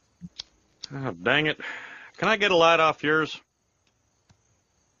Oh, dang it. Can I get a light off yours?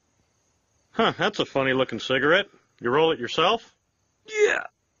 Huh, that's a funny-looking cigarette. You roll it yourself? Yeah.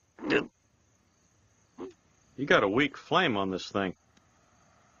 You got a weak flame on this thing.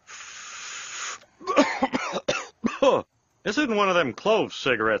 This isn't one of them clove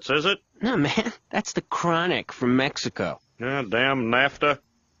cigarettes, is it? No, man, that's the Chronic from Mexico. Yeah, damn NAFTA.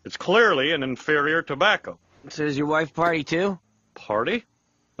 It's clearly an inferior tobacco. So does your wife party too? Party?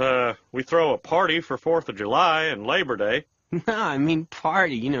 We throw a party for 4th of July and Labor Day. No, I mean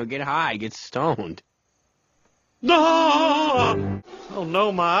party. Get high, get stoned. No! Oh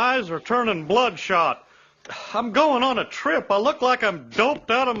no, my eyes are turning bloodshot. I'm going on a trip. I look like I'm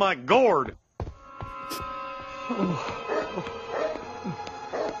doped out of my gourd.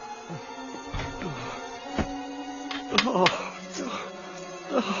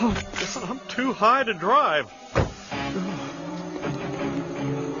 I'm too high to drive.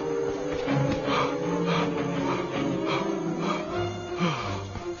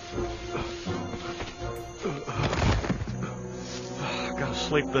 I gotta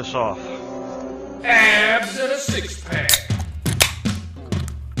sleep this off. Abs and a six-pack.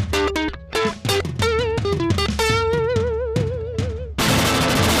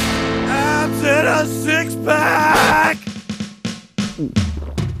 Abs and a six-pack!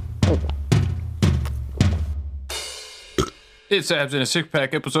 It's Abs in a Six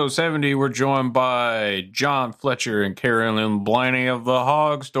Pack, episode 70. We're joined by John Fletcher and Carolyn Blaney of the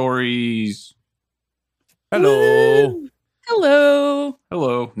Hog Stories. Hello. Hello.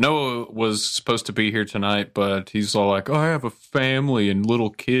 Hello. Noah was supposed to be here tonight, but he's all like, I have a family and little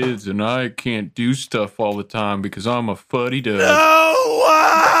kids, and I can't do stuff all the time because I'm a fuddy-duddy.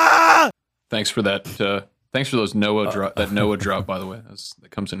 Noah! Thanks for that. Thanks for those Noah drop. That Noah drop, by the way.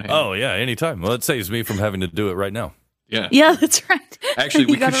 That comes in handy. Oh, yeah, anytime. Well, it saves me from having to do it right now. Yeah. Yeah, that's right. Actually,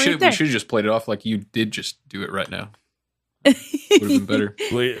 we got it should right have just played it off like you did just do it right now. Would have been better.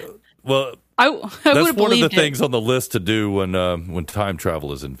 Well, I that's would have one of the believed things on the list to do when time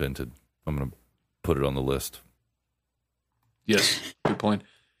travel is invented. I'm going to put it on the list. Yes, good point.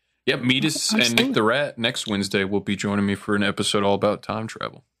 Yep, Metis and Absolutely. Nick the Rat next Wednesday will be joining me for an episode all about time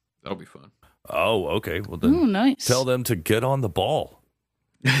travel. That'll be fun. Oh, okay. Well, then Oh, nice. tell them to get on the ball.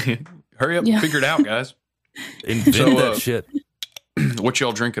 Hurry up Yeah. and figure it out, guys. Invent So, that shit. What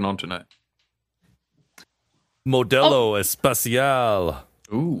y'all drinking on tonight? Modelo Especial.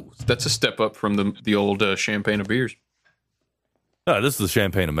 Ooh, that's a step up from the old champagne of beers. This is the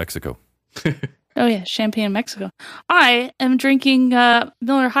champagne of Mexico. Oh, yeah, champagne in Mexico. I am drinking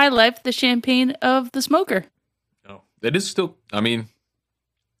Miller High Life, the champagne of the smoker. Oh, it is still. I mean,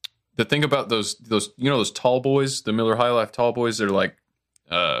 the thing about those those tall boys, the Miller High Life tall boys, they're like,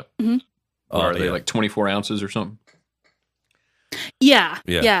 are they like 24 ounces or something?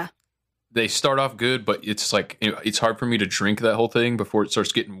 Yeah. They start off good, but it's like it's hard for me to drink that whole thing before it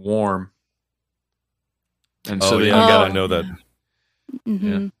starts getting warm. And so I they gotta know that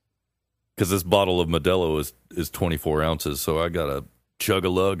Mm-hmm. because this bottle of Modelo is 24 ounces, so I gotta chug a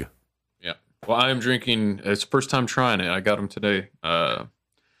lug. Yeah. Well, I am drinking. It's the first time trying it. I got them today. A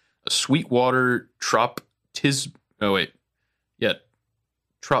Sweetwater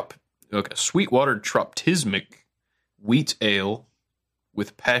Sweetwater Troptismic wheat ale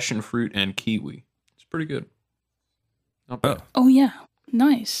with passion fruit and kiwi. It's pretty good. Not bad. Oh, yeah.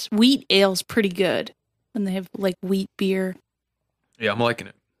 Nice. Wheat ale's pretty good when they have like wheat beer. Yeah, I'm liking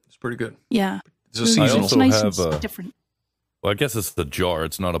it. It's pretty good. Yeah. It's a It's seasonal. also nice have, and different. Well, I guess it's the jar.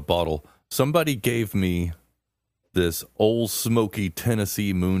 It's not a bottle. Somebody gave me this Old Smoky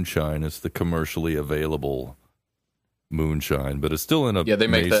Tennessee moonshine. It's the commercially available moonshine, but it's still in a Yeah, they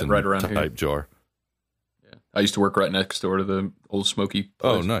make that Mason right around type here. jar. Yeah. I used to work right next door to the Old Smoky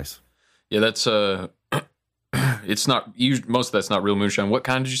place. Oh, nice. Yeah, that's it's not most of that's not real moonshine. What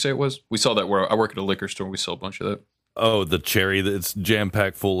kind did you say it was? We saw that where I work at a liquor store. We sell a bunch of that. Oh, the cherry. It's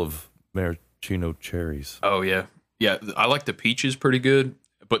jam-packed full of maraschino cherries. Oh yeah. Yeah, I like the peaches pretty good,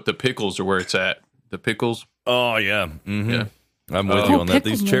 but the pickles are where it's at. The pickles. Oh, yeah. Mm-hmm. Yeah. I'm with you on that.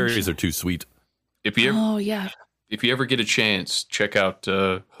 pickle These cherries moonshine. are too sweet. If you ever, Oh, yeah. if you ever get a chance, check out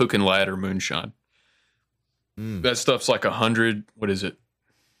Hook and Ladder Moonshine. That stuff's like 100. What is it?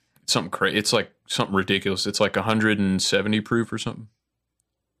 It's something crazy. It's like something ridiculous. It's like 170 proof or something.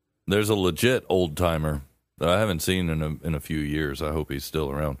 There's a legit old-timer that I haven't seen in a few years. I hope he's still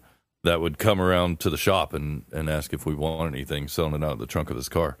around. That would come around to the shop and ask if we want anything, selling it out of the trunk of his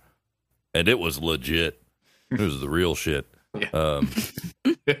car. And it was legit. It was the real shit. Yeah.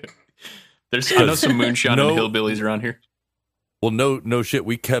 I know some moonshine and hillbillies around here. Well, no shit.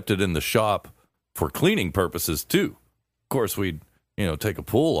 We kept it in the shop for cleaning purposes too. Of course, we'd take a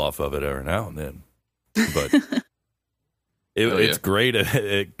pull off of it every now and then. But it's great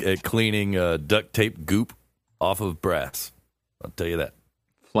at cleaning duct tape goop off of brass. I'll tell you that.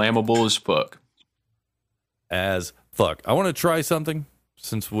 Flammable as fuck. As fuck. I want to try something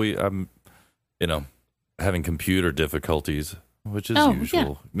since I'm having computer difficulties, which is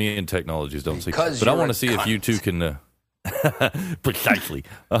usual. Yeah. Me and technologies don't see. But I want to see if you two can. Precisely.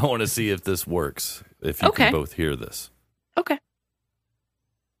 I want to see if this works. If you can both hear this. Okay.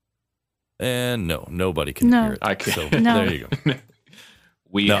 And nobody can hear it. I can. So there you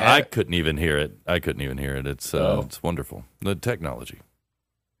go. I couldn't even hear it. It's wonderful. The technology.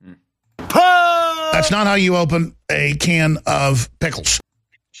 That's not how you open a can of pickles.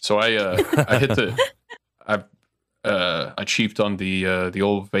 So I hit I cheaped on the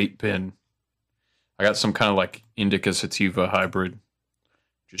old vape pen. I got some kind of like indica sativa hybrid.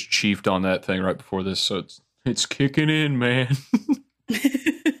 Just chiefed on that thing right before this, so it's kicking in, man.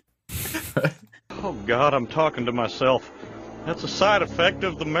 Oh God, I'm talking to myself. That's a side effect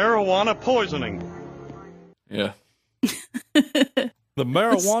of the marijuana poisoning. Yeah. The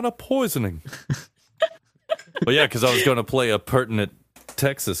marijuana poisoning. Well, yeah, because I was going to play a pertinent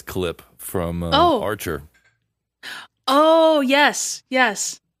Texas clip from Archer. Oh, yes.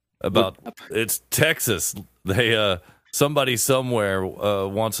 About it's Texas. They somebody somewhere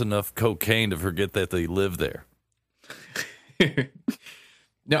wants enough cocaine to forget that they live there.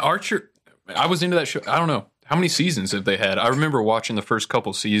 Now, Archer, I was into that show. I don't know. How many seasons have they had? I remember watching the first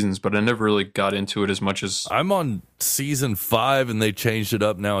couple seasons, but I never really got into it as much as... I'm on season 5, and they changed it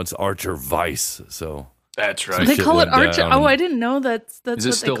up. Now it's Archer Vice, so... That's right. They call it Archer. Oh, I didn't know that's what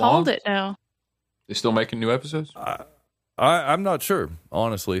they called it now. They still making new episodes? I'm not sure,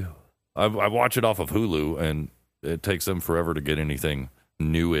 honestly. I watch it off of Hulu, and it takes them forever to get anything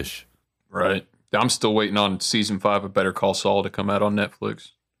newish. Right. I'm still waiting on season 5 of Better Call Saul to come out on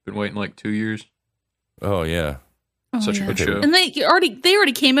Netflix. Been waiting like 2 years. Oh, yeah. Such a good show. And they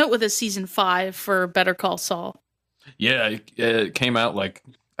already came out with a season 5 for Better Call Saul. Yeah, it came out like,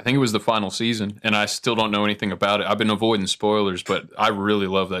 I think it was the final season, and I still don't know anything about it. I've been avoiding spoilers, but I really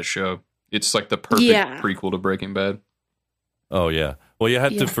love that show. It's like the perfect prequel to Breaking Bad. Oh, yeah. Well, you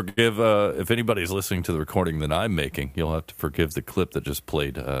have to forgive, if anybody's listening to the recording that I'm making, you'll have to forgive the clip that just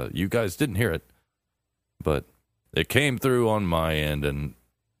played. You guys didn't hear it, but it came through on my end and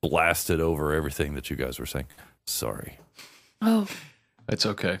blasted over everything that you guys were saying. Sorry. Oh. That's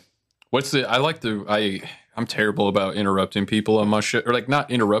okay. I'm terrible about interrupting people on my shit, or like not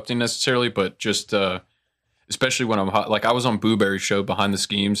interrupting necessarily, but just, especially when I'm hot. Like I was on Boo Berry's show Behind the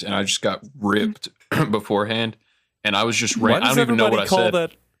Schemes, and I just got ripped beforehand. And I was just I don't even know what I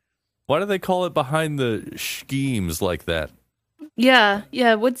said. Why do they call it Behind the Schemes like that? Yeah.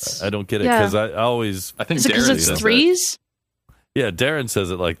 I don't get it because I think is it because it's threes? Yeah, Darren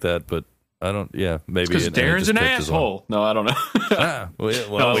says it like that, but I don't. Yeah, maybe because Darren's an asshole. No, I don't know.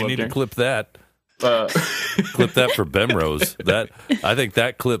 We need to clip that. Clip that for Bemrose. I think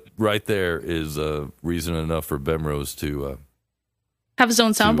that clip right there is reason enough for Bemrose to have his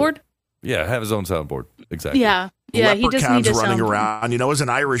own soundboard. Have his own soundboard. Exactly. Yeah, he doesn't need a running soundboard. around. As an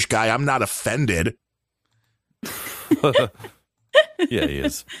Irish guy, I'm not offended. Yeah, he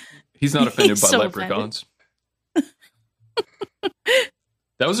is. He's not offended by leprechauns.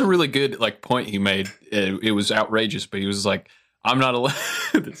 That was a really good point he made. It was outrageous, but he was like, "I'm not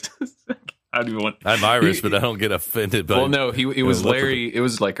allowed." I'm Irish, but I don't get offended by. Well, no, it was Larry. It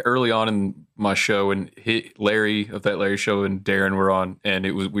was like early on in my show, and Larry of that Larry show and Darren were on, and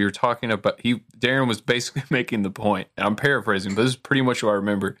we were talking about. Darren was basically making the point, and I'm paraphrasing, but this is pretty much what I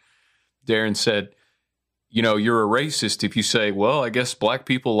remember. Darren said, "You're a racist if you say, well, I guess black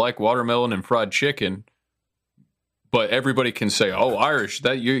people like watermelon and fried chicken." But everybody can say, "Oh, Irish,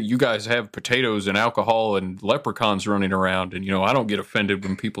 that you guys have potatoes and alcohol and leprechauns running around," and I don't get offended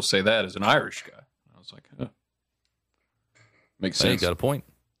when people say that as an Irish guy. I was like, makes sense. He's got a point.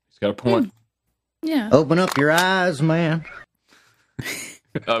 He's got a point. Yeah. Open up your eyes, man.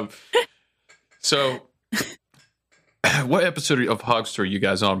 So, what episode of Hogdor are you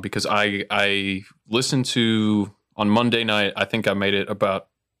guys on? Because I listened to on Monday night. I think I made it about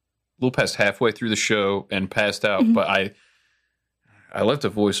a little past halfway through the show and passed out, but I left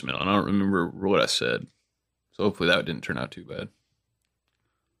a voicemail and I don't remember what I said. So hopefully that didn't turn out too bad.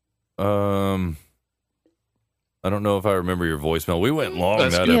 I don't know if I remember your voicemail. We went long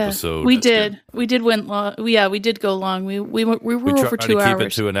that episode. We did. Good. We did went long. Yeah, we did go long. We were over 2 hours. Keep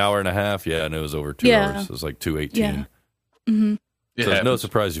it to an hour and a half. Yeah, and it was over 2 hours. It was like 2:18. Yeah. Mm-hmm. So it's no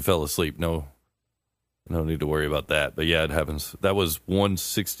surprise you fell asleep. No need to worry about that. But yeah, it happens. That was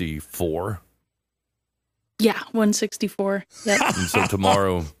 164. Yeah, 164. Yep. And so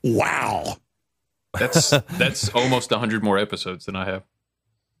tomorrow, Wow. That's almost 100 more episodes than I have.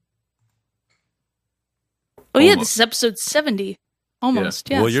 Oh yeah, Almost. this is episode 70. Almost.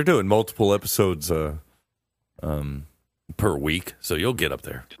 Yeah. well, you're doing multiple episodes per week, so you'll get up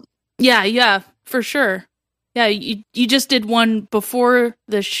there. Yeah, for sure. Yeah, you just did one before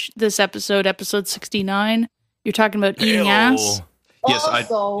this episode 69. You're talking about eating ass. Yes,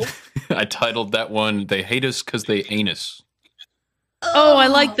 I titled that one, They Hate Us Because They Ain't Us. Oh, I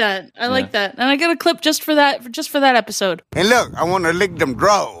like that. I like that. And I got a clip just for that episode. And look, I want to lick them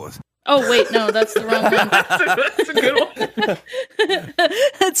drawers. Oh, wait, no, that's the wrong one. That's a good one.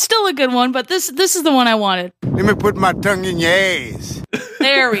 It's still a good one, but this is the one I wanted. Let me put my tongue in your ass.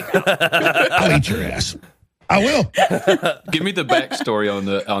 There we go. I'll eat your ass. I will. Give me the backstory on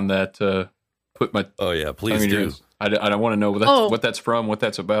that. Put my Oh yeah, please tongue in your do. ass. I want to know what that's from, what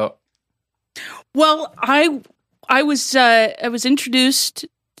that's about. Well, I was introduced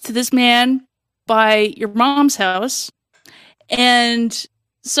to this man by your mom's house, and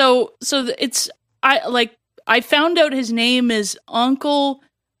so I found out his name is Uncle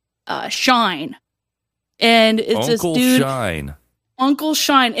Shine, and it's Uncle this dude, Shine. Uncle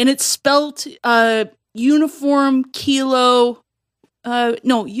Shine, and it's spelled uniform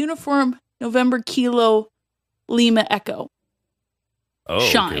November Kilo Lima Echo. Oh,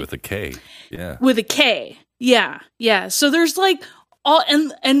 Shine. okay, with a K. Yeah. With a K. Yeah. So there's like all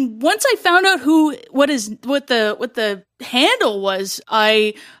and once I found out what the handle was,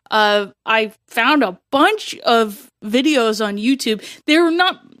 I found a bunch of videos on YouTube. They were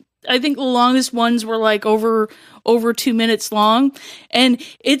not, I think the longest ones were like over 2 minutes long, and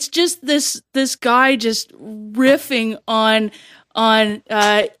it's just this guy just riffing on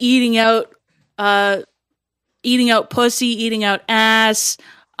eating out pussy, eating out ass.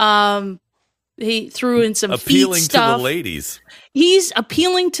 He threw in some Appealing feet stuff. to the ladies. He's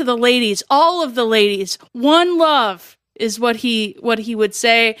appealing to the ladies, all of the ladies. One love is what he would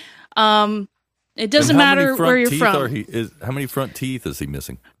say. It doesn't matter where you're from. How many front teeth is he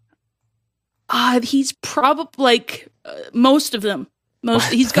missing? He's probably like most of them.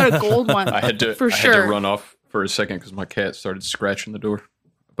 He's got a gold one. I had to run off for a second because my cat started scratching the door.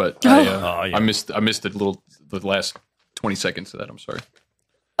 But I missed the last 20 seconds of that. I'm sorry.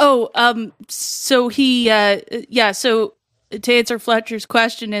 So he, so to answer Fletcher's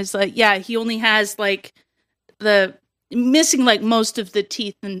question is like, yeah, he only has like the missing like most of the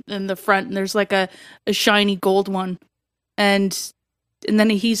teeth in the front, and there's like a shiny gold one, and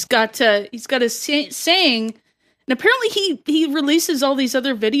then he's got a saying, and apparently he releases all these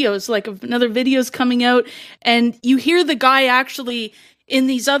other videos, like another video's coming out, and you hear the guy actually in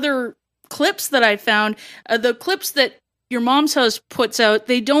these other clips that I found, the clips that your mom's house puts out,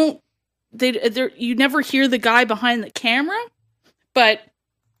 you never hear the guy behind the camera, but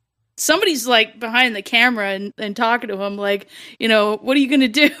somebody's like behind the camera and talking to him like, what are you gonna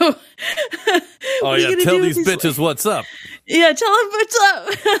do? Tell these bitches what's up. Yeah, tell him what's up.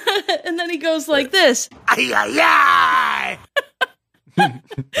 And then he goes like this. And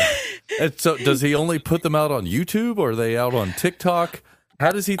so does he only put them out on YouTube, or are they out on TikTok?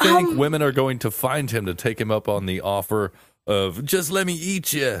 How does he think women are going to find him to take him up on the offer of just let me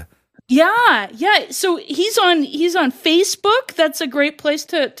eat you? Yeah. So he's on Facebook. That's a great place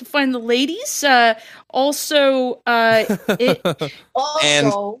to find the ladies. Also,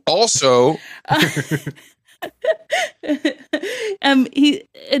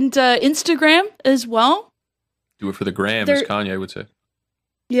 Instagram as well. Do it for the gram, as Kanye would say.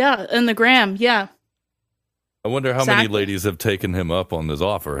 Yeah, and the gram. Yeah. I wonder how many ladies have taken him up on this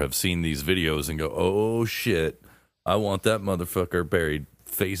offer, have seen these videos and go, oh shit, I want that motherfucker buried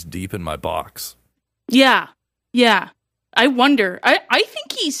face deep in my box. Yeah. I wonder. I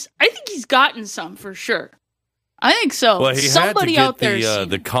think he's gotten some for sure. I think so. Well, he Somebody had out to there. get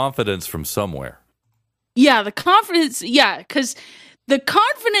the confidence from somewhere. Yeah, the confidence. Yeah, because the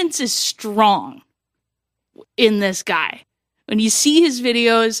confidence is strong in this guy. When you see his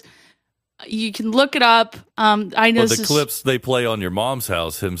videos, you can look it up. I know the clips they play on your mom's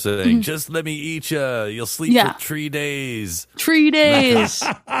house, him saying, just let me eat you. You'll sleep for 3 days. 3 days.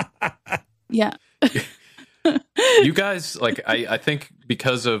 Yeah. You guys, like, I think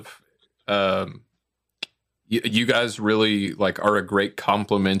because of you guys really like are a great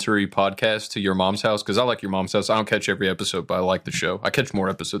complimentary podcast to your mom's house, because I like your mom's house. I don't catch every episode, but I like the show. I catch more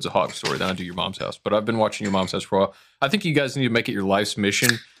episodes of Hog Story than I do your mom's house, but I've been watching your mom's house for a while. I think you guys need to make it your life's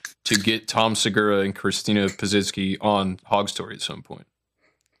mission to get Tom Segura and Christina Pazitsky on Hog Story at some point.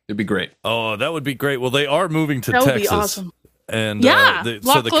 It'd be great. Oh, that would be great. Well, they are moving to That would Texas. be awesome. And Yeah, so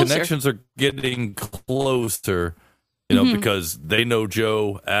lot the closer. connections are getting closer, because they know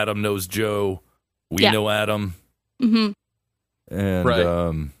Joe, Adam knows Joe, we know Adam. Mm-hmm. And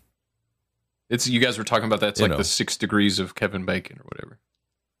Right. It's you guys were talking about that. It's like the 6 degrees of Kevin Bacon or whatever.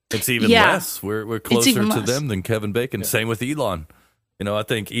 it's even less. We're closer even to less. them than Kevin Bacon. Same with Elon. I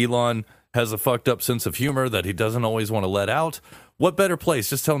think Elon has a fucked up sense of humor that he doesn't always want to let out. What better place?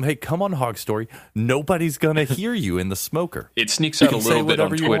 Just tell him, hey, come on, Hog Story. Nobody's going to hear you in the smoker. It sneaks out a can say little bit on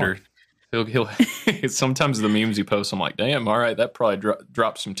whatever you Twitter. He'll sometimes the memes he posts, I'm like, damn, all right, that probably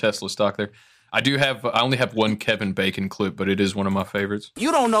dropped some Tesla stock there. I only have one Kevin Bacon clip, but it is one of my favorites.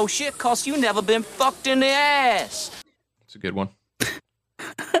 You don't know shit cause you never been fucked in the ass. It's a good one.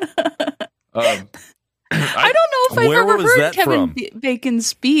 I don't know if I've Where ever was heard that Kevin from? Bacon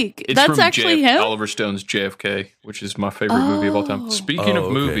speak. It's That's from actually him? Oliver Stone's JFK, which is my favorite movie of all time. Speaking of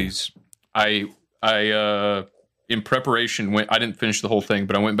okay. movies, I in preparation I didn't finish the whole thing,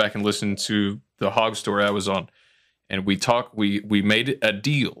 but I went back and listened to the Hog Story I was on, and we made a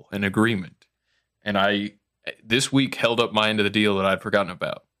deal, an agreement, and I this week held up my end of the deal that I'd forgotten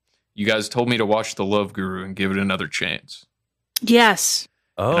about. You guys told me to watch The Love Guru and give it another chance. Yes.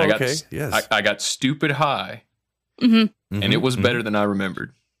 Oh, And okay. Yes. I got stupid high, Mm-hmm. and it was better than I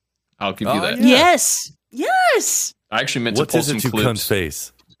remembered. I'll give you that. Yeah. Yes. Yes. I actually meant What to pull is some it, you cunt clips.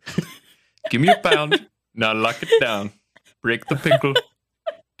 face? Give me a pound. Now lock it down. Break the pickle.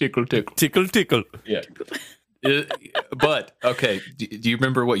 Tickle, tickle. Tickle, tickle. Yeah. But, okay, do you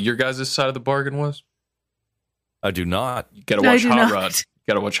remember what your guys' side of the bargain was? I do not. You gotta I watch do Hot not. Rod. You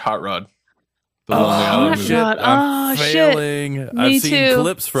gotta watch Hot Rod. The Lonely Island Hot movie. Rod. I'm Oh, shit. failing. Me I've seen too.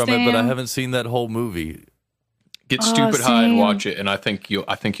 clips from it, but I Same. haven't seen that whole movie. Get stupid high and same. watch it, and I think you'll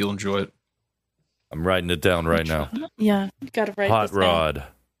enjoy it. I'm writing it down right now. Yeah. Gotta write Hot this down. Rod.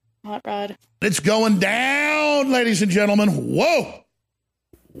 Hot Rod. It's going down, ladies and gentlemen. Whoa.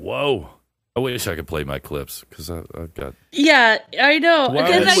 Whoa. I wish I could play my clips because I've got. Yeah, I know.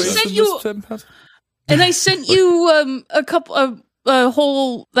 And I sent you a couple of that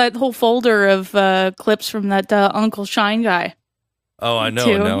whole folder of clips from that Uncle Shine guy. Oh, I know.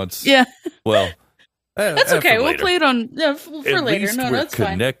 too. Now it's. Yeah. Well, That's okay. We'll play it on for At later. least No, we're that's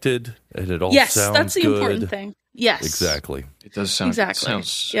fine. connected, and it all Yes, sounds that's the good. important thing. Yes, Exactly. It does sound Exactly.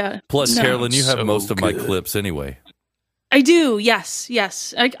 sounds Yeah. Plus, No. Carolyn, you have So most of my good. clips anyway. I do. Yes.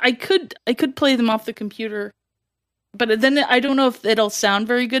 I could play them off the computer, but then I don't know if it'll sound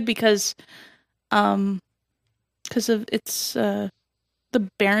very good because of it's the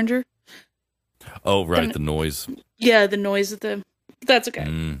Behringer. Oh, right, the noise. Yeah, the noise of the. That's okay.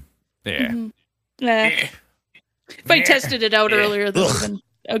 Yeah. Mhm. Yeah. If I tested it out earlier, that would have been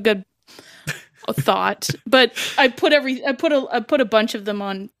a good thought. But I put a bunch of them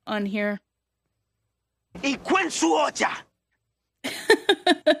on here. Y cuen su olla.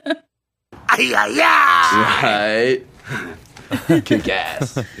 Ay, ay, ay. Right. Kick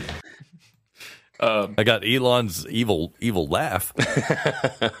ass. I got Elon's evil laugh.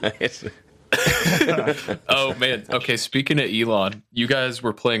 Oh man. Okay, speaking of Elon, you guys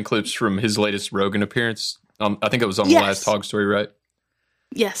were playing clips from his latest Rogan appearance. I think it was on the Yes. last Hog Story, right?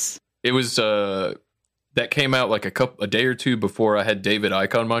 Yes. It was that came out like a day or two before I had David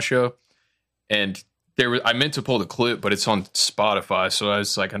Icke on my show, and I meant to pull the clip, but it's on Spotify, so I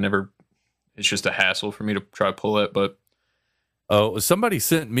was like, it's just a hassle for me to try to pull it. But Oh, somebody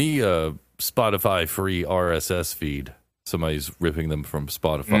sent me a Spotify free RSS feed. Somebody's ripping them from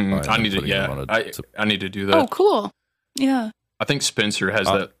Spotify. I and need to, putting them on I need to do that. Oh, cool. Yeah. I think Spencer has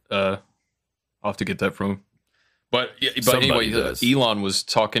that. I'll have to get that from him. But Somebody anyway, does. Elon was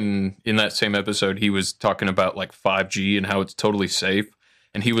talking in that same episode. He was talking about like 5G and how it's totally safe.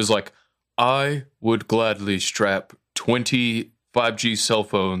 And he was like, I would gladly strap 20 5G cell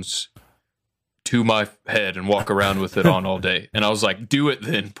phones to my head and walk around with it on all day. And I was like, do it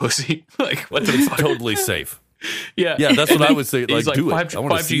then, pussy. Like, what the It's fuck? totally safe. Yeah. Yeah, that's what I would say. He's Like, do it. 5, I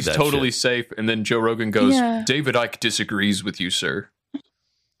want to see 5G's that totally shit. safe. And then Joe Rogan goes, Yeah. David Icke disagrees with you, sir.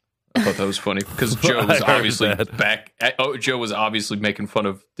 I thought that was funny because Joe I was heard obviously that. Joe was obviously making fun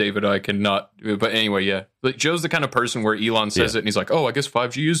of David Icke and not. But anyway, yeah. But Joe's the kind of person where Elon says Yeah. it and he's like, "Oh, I guess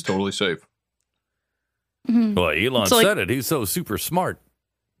 5G is totally safe." Mhm. Well, Elon It's like- said it. He's so super smart.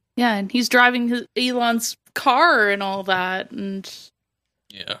 Yeah, and he's driving Elon's car and all that, and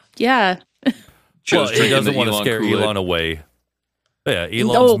Yeah. yeah. Joe's Well, he drinking doesn't the want to scare Kool-Aid. Elon away. Yeah,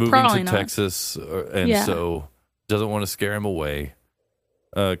 Elon's No, moving probably to not. Texas, and Yeah. so doesn't want to scare him away.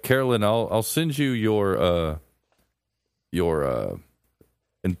 Carolyn, I'll send you your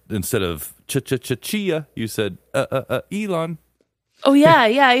instead of chia, you said Elon Oh yeah,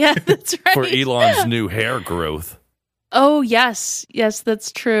 yeah, yeah. That's right. for Elon's new hair growth. Oh yes,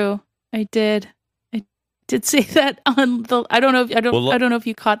 that's true. I did say that on the. I don't know. I don't know if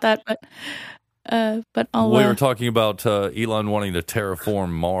you caught that, but I'll. We were talking about Elon wanting to terraform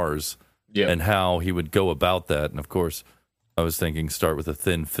Mars and how he would go about that, and of course, I was thinking start with a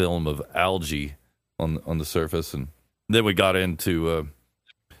thin film of algae on the surface, and then we got into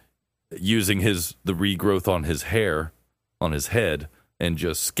using the regrowth on his hair, on his head, and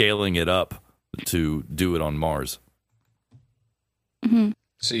just scaling it up to do it on Mars. Mm-hmm.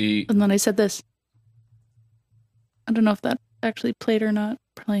 See, and then I said this. I don't know if that actually played or not.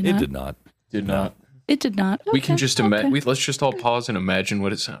 Probably not. It did not. Did not. It did not. We can just imagine. Let's just all pause and imagine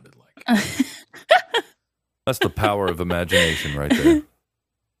what it sounded like. That's the power of imagination right there.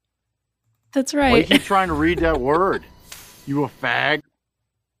 That's right. Why are you trying to read that word? You a fag?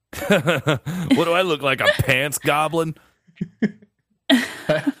 What do I look like, a pants goblin?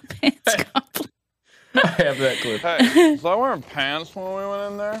 Pants goblin. I have that clip. Hey, was I wearing pants when we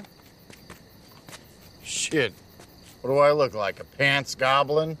went in there? Shit. What do I look like, a pants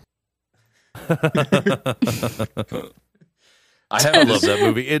goblin? I love that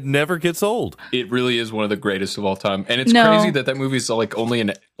movie. It never gets old. It really is one of the greatest of all time, and it's crazy that movie is like only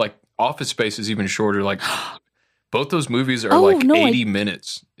Office Space is even shorter. Like both those movies are 80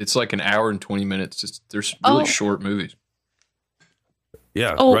 minutes. It's like an hour and 20 minutes. They're really short movies.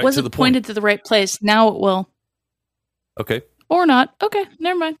 Yeah. Oh, right it wasn't pointed to the right place. Now it will. Okay. Or not. Okay.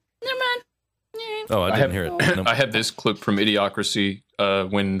 Never mind. Oh, I didn't hear it. Nope. I have this clip from Idiocracy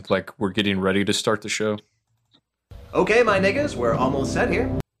when we're getting ready to start the show. Okay, my niggas, we're almost set here.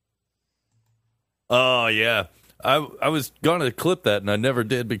 Oh yeah, I was gonna clip that and I never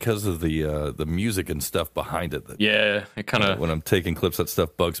did because of the music and stuff behind it. Yeah, it kind of when I'm taking clips, that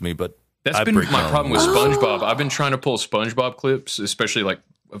stuff bugs me. But that's been my problem with SpongeBob. I've been trying to pull SpongeBob clips, especially like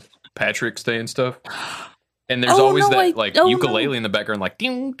of Patrick's Day and stuff. And there's always ukulele in the background, like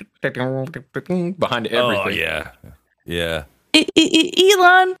ding, ding, ding, ding, behind everything. Oh yeah.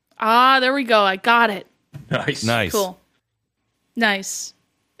 Elon. There we go. I got it. Nice. Cool. Nice.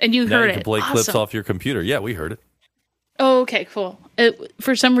 And you now heard you can play clips off your computer. Yeah, we heard it. Oh, okay, cool.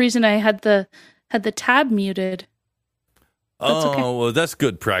 For some reason, I had the tab muted. Well, that's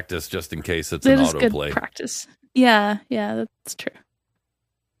good practice, just in case it's an autoplay. Good practice. Yeah, that's true.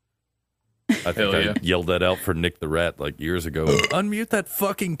 I think I yelled that out for Nick the Rat years ago. Unmute that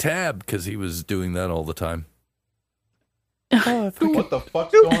fucking tab, because he was doing that all the time. What the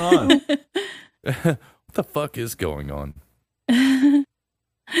fuck's going on? What the fuck is going on?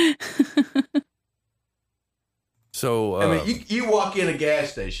 So, I mean, you walk in a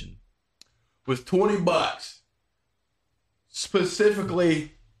gas station with $20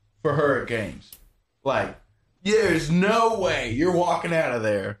 specifically for hurricanes. There's no way you're walking out of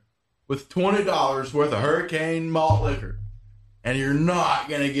there with $20 worth of hurricane malt liquor and you're not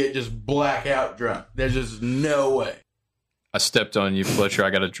going to get just blackout drunk. There's just no way. I stepped on you, Fletcher. I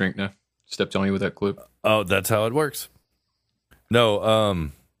got a drink now. Stepped on you with that clip. Oh, that's how it works. No,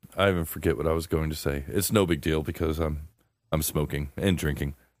 I even forget what I was going to say. It's no big deal because I'm smoking and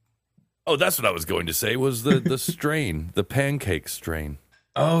drinking. Oh, that's what I was going to say was the strain, the pancake strain.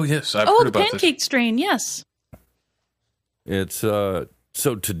 Oh, yes. I've heard the about pancake this. strain, yes. It's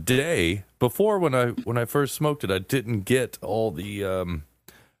so today, before when I first smoked it, I didn't get all the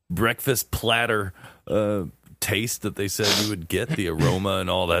breakfast platter taste that they said you would get, the aroma and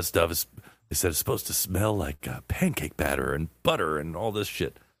all that stuff. They said it's supposed to smell like pancake batter and butter and all this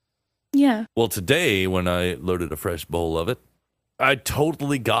shit. Yeah. Well, today when I loaded a fresh bowl of it, I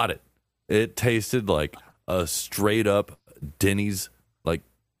totally got it. It tasted like a straight up Denny's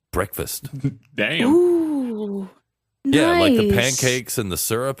breakfast. Damn. Ooh. Yeah, nice. the pancakes and the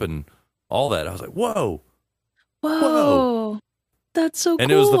syrup and all that. I was like, whoa. That's so cool.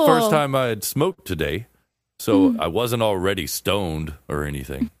 And it was the first time I had smoked today, so I wasn't already stoned or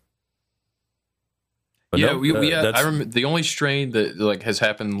anything. But yeah, no, I remember the only strain that has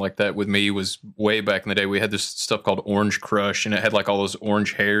happened like that with me was way back in the day. We had this stuff called Orange Crush, and it had all those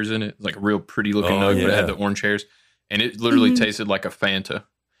orange hairs in it, a real pretty looking nug, but it had the orange hairs, and it literally tasted like a Fanta.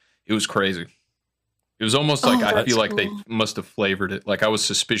 It was crazy. It was almost I feel like they must have flavored it. I was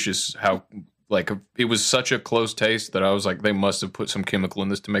suspicious how it was such a close taste that I was like, they must have put some chemical in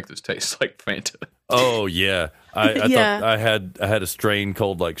this to make this taste like Fanta. Oh yeah, I thought I had a strain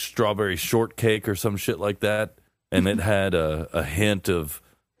called strawberry shortcake or some shit like that, and it had a hint of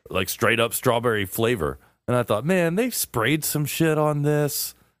straight up strawberry flavor. And I thought, man, they sprayed some shit on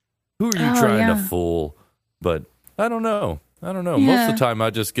this. Who are you trying to fool? But I don't know. Yeah. Most of the time,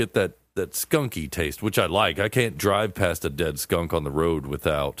 I just get that skunky taste, which I like. I can't drive past a dead skunk on the road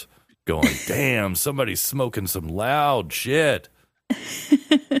without going, damn, somebody's smoking some loud shit.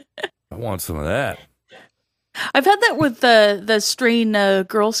 I want some of that. I've had that with the strain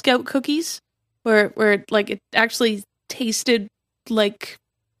Girl Scout cookies, where like it actually tasted like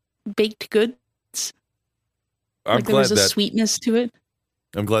baked goods. Like there was a sweetness to it.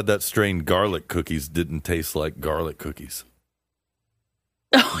 I'm glad that strain garlic cookies didn't taste like garlic cookies.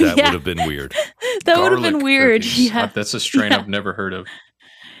 Oh, that yeah. would have been weird. That would have been weird. Cookies. Yeah, That's a strain I've never heard of.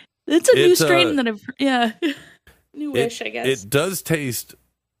 it's a new strain that I've newish, I guess. It does taste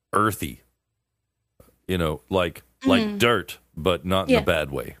earthy, like dirt, but not in a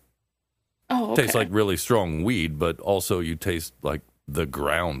bad way. Oh, okay. Tastes like really strong weed, but also you taste like the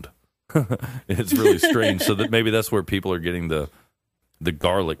ground. It's really strange. So that maybe that's where people are getting the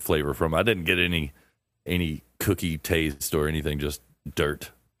garlic flavor from. I didn't get any cookie taste or anything, just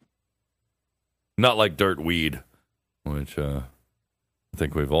dirt. Not like dirt weed, which I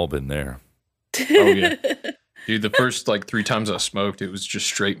think we've all been there. Oh yeah, dude. The first 3 times I smoked, it was just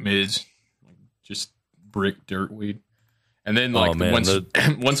straight mids, just brick dirt weed. And then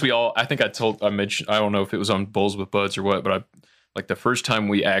once we all, I mentioned, I don't know if it was on Bowls with Buds or what, but the first time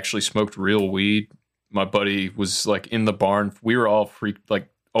we actually smoked real weed, my buddy was in the barn. We were all freaked,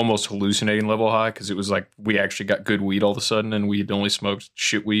 almost hallucinating level high, because it was we actually got good weed all of a sudden, and we had only smoked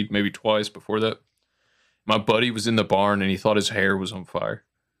shit weed maybe twice before that. My buddy was in the barn and he thought his hair was on fire.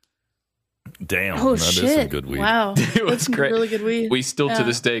 Damn, oh that shit! is some good weed. Wow, it was that's some great. really good weed. We still to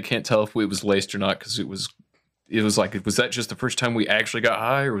this day can't tell if it was laced or not, because it was was that just the first time we actually got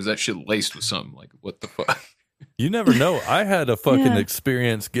high, or was that shit laced with something? What the fuck? You never know. I had a fucking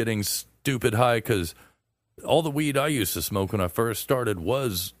experience getting stupid high, because all the weed I used to smoke when I first started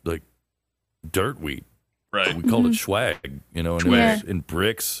was dirt weed. Right. We called it swag, and it was in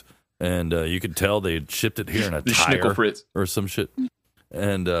bricks, and you could tell they had shipped it here in a tire or some shit.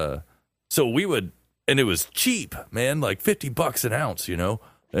 And so we would, and it was cheap, man, like $50 an ounce,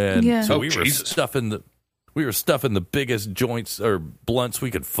 And so we were stuffing the biggest joints or blunts we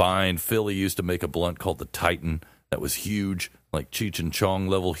could find. Philly used to make a blunt called the Titan that was huge, like Cheech and Chong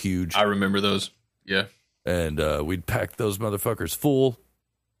level huge. I remember those. Yeah. And we'd pack those motherfuckers full.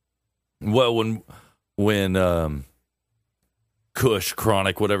 Well, when Kush,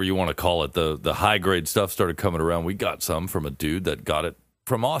 Chronic, whatever you want to call it, the high grade stuff started coming around, we got some from a dude that got it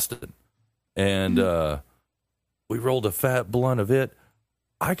from Austin. And we rolled a fat blunt of it.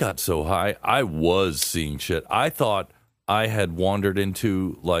 I got so high, I was seeing shit. I thought I had wandered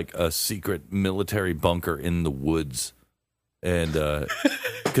into a secret military bunker in the woods. And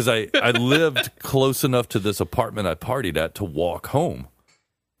because I lived close enough to this apartment I partied at to walk home.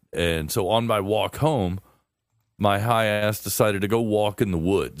 And so on my walk home, my high ass decided to go walk in the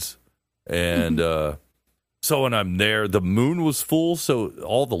woods. And so when I'm there, the moon was full, so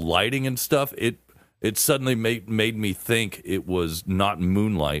all the lighting and stuff, it suddenly made me think it was not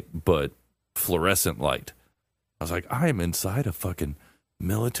moonlight, but fluorescent light. I was like, I am inside a fucking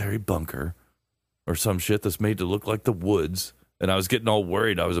military bunker or some shit that's made to look like the woods. And I was getting all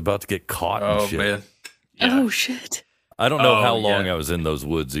worried I was about to get caught and shit. Man. Yeah. Oh, shit. I don't know how long I was in those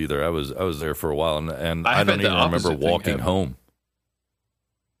woods either. I was there for a while, and I don't even remember walking home.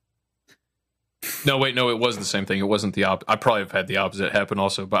 No, wait, no, it was the same thing. It wasn't the I probably have had the opposite happen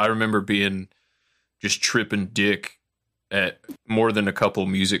also, but I remember being just tripping dick at more than a couple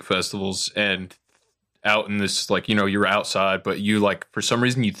music festivals and out in this, you're outside, but you, for some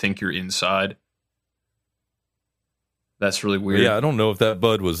reason, you think you're inside. That's really weird. Yeah, I don't know if that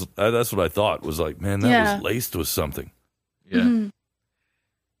bud was, that's what I thought, was man, that was laced with something. Yeah.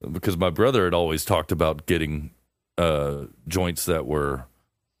 Mm-hmm. Because my brother had always talked about getting joints that were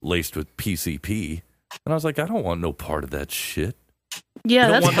laced with PCP. And I was like, I don't want no part of that shit. Yeah,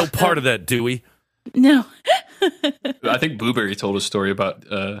 I don't want no part of that, Dewey. No. I think Blueberry told a story about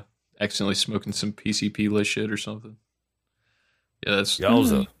accidentally smoking some PCP list shit or something. Yeah, that's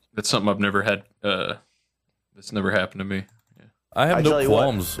something I've never had. That's never happened to me. Yeah. I have no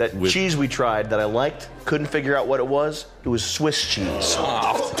qualms. That cheese we tried that I liked, couldn't figure out what it was. It was Swiss cheese.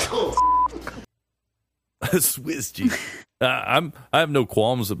 Swiss cheese. I have no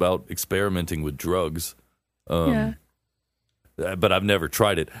qualms about experimenting with drugs. But I've never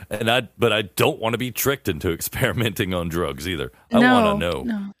tried it, but I don't want to be tricked into experimenting on drugs either. I want to know.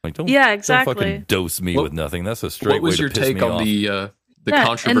 No. Don't fucking dose me with nothing. That's a straight way to piss me off. What was your take on the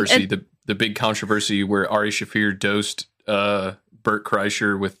controversy, the big controversy where Ari Shaffir dosed Bert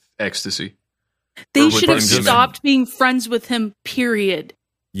Kreischer with ecstasy? They should have stopped being friends with him, period.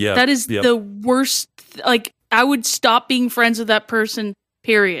 Yeah, that is the worst. I would stop being friends with that person,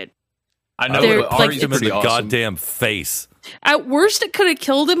 period. I know, but Ari's pretty the awesome. Goddamn face. At worst, it could have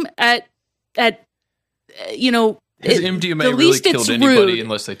killed him. At you know, his MDMA really killed anybody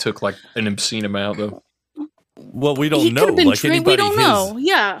unless they took like an obscene amount, though. Well, we don't know. Like anybody, we don't know.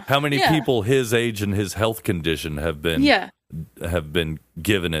 Yeah. How many people his age and his health condition have been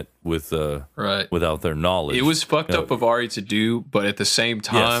given it with without their knowledge? It was fucked up of Ari to do, but at the same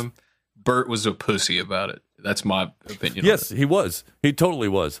time, Bert was a pussy about it. That's my opinion. Yes, he was. He totally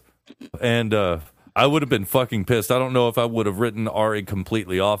was. And I would have been fucking pissed. I don't know if I would have written Ari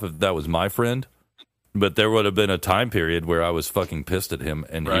completely off if that was my friend, but there would have been a time period where I was fucking pissed at him,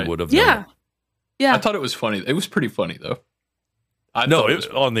 and he would have. Yeah. I thought it was funny. It was pretty funny, though.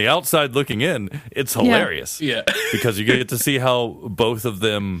 On the outside looking in, it's hilarious. Yeah. Because you get to see how both of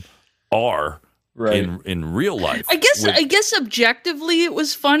them are in real life. I guess objectively it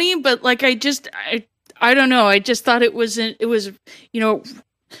was funny, but like I don't know. I just thought it was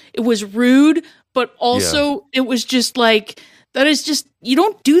rude, but also it was just like, that is just, you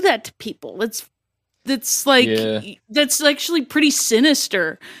don't do that to people. That's actually pretty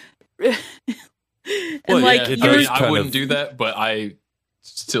sinister. I wouldn't do that, but I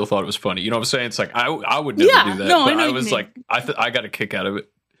still thought it was funny. You know what I'm saying? It's like I would never do that. No, but I was like, I got a kick out of it.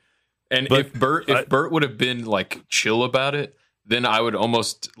 And if Bert would have been like chill about it, then I would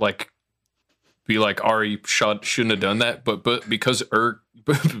almost like be like, Ari shouldn't have done that. But because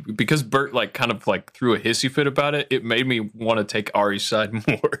Bert like kind of like threw a hissy fit about it, it made me want to take Ari's side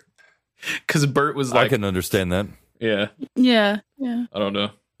more. Because Bert was like, I can understand that. Yeah. I don't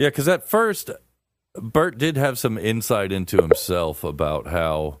know. Yeah, because at first, Bert did have some insight into himself about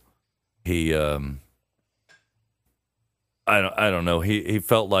how he, I don't know, he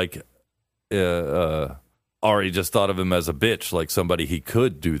felt like Ari just thought of him as a bitch, like somebody he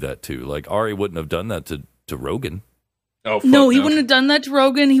could do that to. Like Ari wouldn't have done that to Rogan. Oh no, he wouldn't have done that to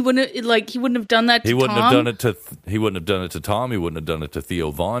Rogan. He wouldn't have done that to Tom. He wouldn't have done it to Tom. He wouldn't have done it to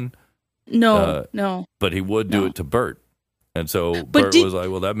Theo Vaughn. No. But he would do it to Bert. And so Bert was like,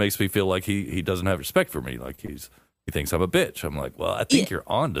 well, that makes me feel like he doesn't have respect for me. Like he thinks I'm a bitch. I'm like, well, I think you're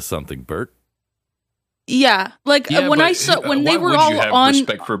on to something, Bert. Yeah. Like when I saw, when they were all on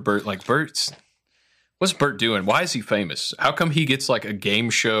respect for Bert, like what's Bert doing? Why is he famous? How come he gets like a game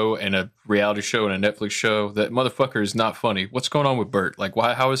show and a reality show and a Netflix show? That motherfucker is not funny. What's going on with Bert? Like,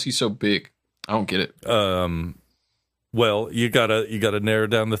 how is he so big? I don't get it. Well, you gotta narrow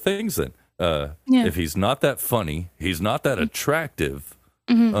down the things then. If he's not that funny, he's not that attractive.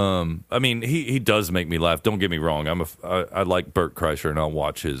 Mm-hmm. I mean, he does make me laugh. Don't get me wrong. I like Bert Kreischer, and I'll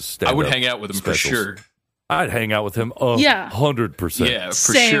watch his stand-up. I would hang out with him specials. For sure. I'd hang out with him 100%. Yeah,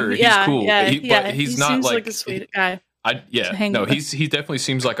 for sure. He's cool. But he's not seems like a sweet guy. He definitely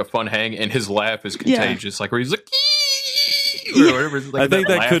seems like a fun hang, and his laugh is contagious. Like where he's like, or whatever. Like I think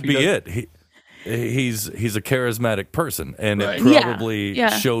that could be it. He's a charismatic person, and it probably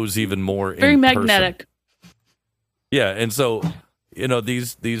shows even more. Very magnetic. Person. Yeah, and so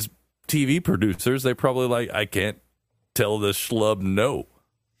these TV producers, they probably like, I can't tell this schlub no.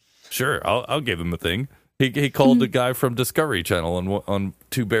 Sure, I'll give him a thing. He called the guy from Discovery Channel on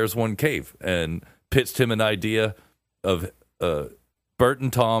Two Bears One Cave and pitched him an idea of Bert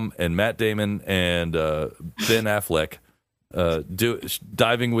and Tom and Matt Damon and Ben Affleck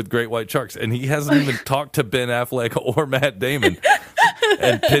diving with great white sharks, and he hasn't even talked to Ben Affleck or Matt Damon,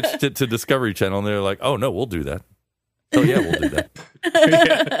 and pitched it to Discovery Channel, and they're like, "Oh no, we'll do that. Oh yeah, we'll do that."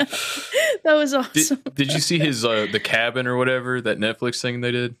 That was awesome. Did you see his the Cabin or whatever, that Netflix thing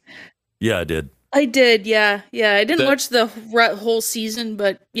they did? Yeah, I did. I did. Yeah. I didn't watch the whole season,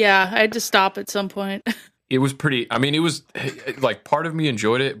 but yeah, I had to stop at some point. It was pretty. I mean, it was like part of me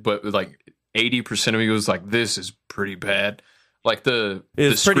enjoyed it, but like 80% of me was like, "This is pretty bad." Like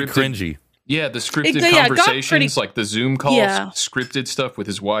it's pretty cringy. Yeah, the scripted conversations, like the Zoom calls, scripted stuff with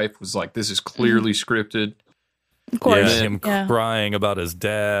his wife was like, "This is clearly scripted." Of course, him crying about his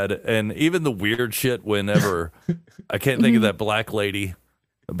dad, and even the weird shit. Whenever I can't think of that black lady,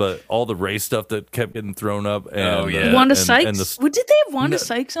 but all the race stuff that kept getting thrown up. And, Wanda Sykes. Did they have Wanda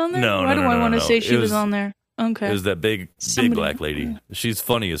Sykes on there? No. Why do I want to say she was on there? Okay, it was that big black lady. She's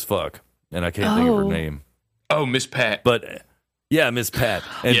funny as fuck, and I can't think of her name. Oh, Miss Pat. But Miss Pat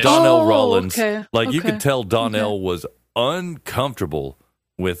and Donnell Rollins. Okay. You could tell Donnell was uncomfortable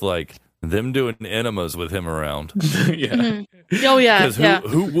with like them doing enemas with him around. Oh yeah. Because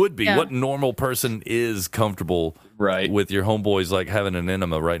who would be? What normal person is comfortable with your homeboys like having an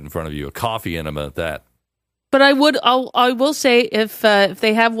enema right in front of you, a coffee enema at that? But I will say if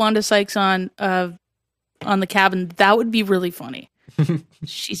they have Wanda Sykes on the Cabin, that would be really funny.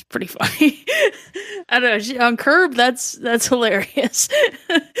 She's pretty funny. I don't know. On Curb, that's hilarious.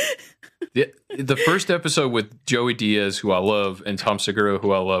 Yeah, the first episode with Joey Diaz, who I love, and Tom Segura,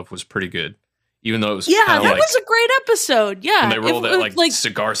 who I love, was pretty good. Even though it was that was a great episode. Yeah, when they rolled that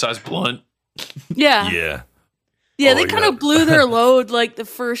cigar-sized blunt. Yeah, yeah. Yeah, they kind of blew their load like the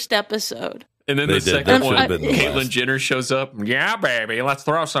first episode. And then the second one, Caitlyn Jenner shows up. Yeah, baby, let's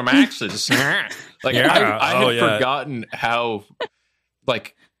throw some axes. I had forgotten how,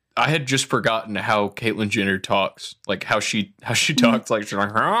 I had just forgotten how Caitlyn Jenner talks. Like how she talks. Like she's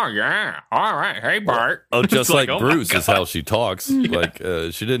like, oh yeah, all right, hey Bart. Oh, just like Bruce is how she talks. Like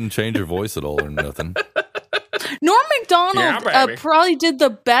she didn't change her voice at all or nothing. Norm Macdonald probably did the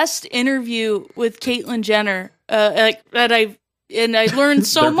best interview with Caitlyn Jenner. I learned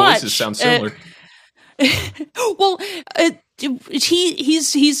so Their much. Voices sound similar. Well,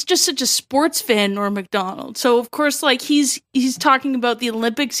 he's just such a sports fan, Norm Macdonald. So of course, like he's talking about the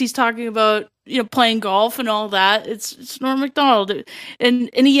Olympics. He's talking about playing golf and all that. It's Norm Macdonald, and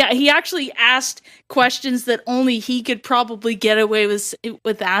he actually asked questions that only he could probably get away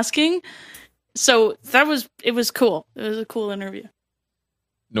with asking. So it was cool. It was a cool interview.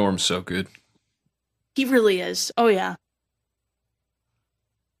 Norm's so good. He really is. Oh yeah.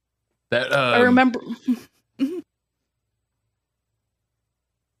 That I remember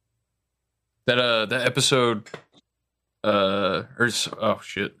that episode. Oh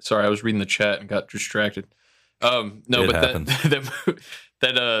shit! Sorry, I was reading the chat and got distracted. That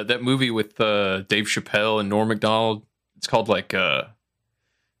movie with Dave Chappelle and Norm Macdonald. It's called where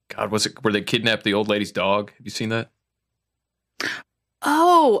they kidnapped the old lady's dog? Have you seen that?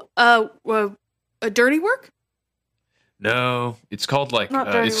 Oh, a Dirty Work? No, it's called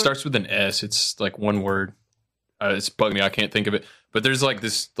it starts with an S. It's like one word. It's bugging me. I can't think of it. But there's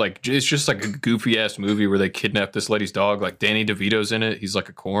this it's just like a goofy ass movie where they kidnap this lady's dog. Like Danny DeVito's in it. He's like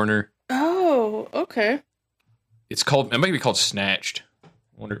a coroner. Oh, okay. It might be called Snatched. I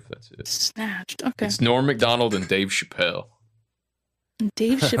wonder if that's it. Snatched. Okay. It's Norm Macdonald and Dave Chappelle.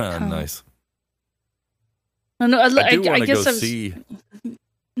 Dave Chappelle. Nice. I want to go see.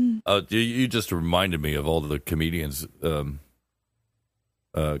 You just reminded me of all the comedians coming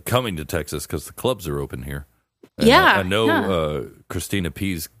to Texas because the clubs are open here. And I know Christina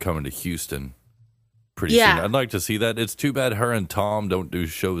P's coming to Houston pretty soon. I'd like to see that. It's too bad her and Tom don't do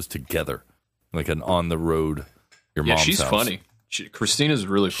shows together, like an on the road. Your mom's she's house. Funny. Christina's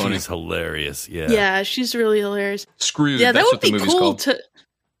really funny. She's hilarious. Yeah, she's really hilarious. Screwed. Yeah, that's that would what the be movie's cool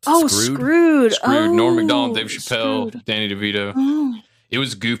called. Screwed. Screwed. Norm Macdonald, Dave Chappelle, Danny DeVito. Oh. It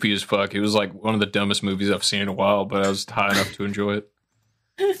was goofy as fuck. It was like one of the dumbest movies I've seen in a while, but I was high enough to enjoy it.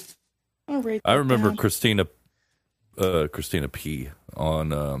 I remember Christina P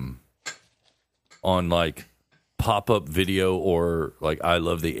on like pop-up video or like I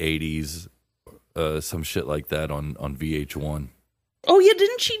Love the 80s, some shit like that on VH1. Oh yeah,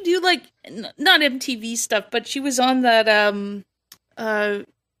 didn't she do not MTV stuff, but she was on that oh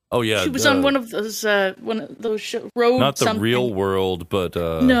yeah, she was on one of those show, Road. Not the something. Real World, but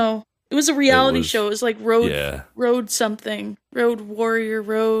no, it was a reality show. It was like Road something, Road Warrior,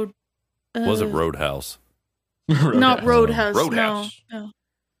 Road. Was it Roadhouse? Not Roadhouse. Roadhouse. No.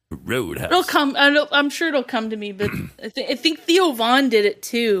 Roadhouse. It'll come. I'm sure it'll come to me, but I think Theo Vaughn did it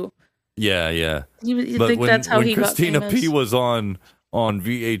too. Yeah. You think that's how he got famous? Christina P was on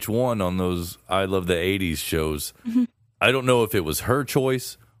VH1 on those I Love the 80s shows. Mm-hmm. I don't know if it was her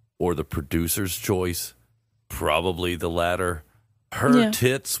choice or the producer's choice. Probably the latter. Her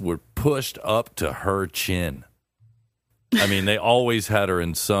tits were pushed up to her chin. I mean, they always had her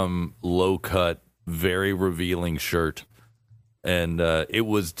in some low-cut, very revealing shirt, and it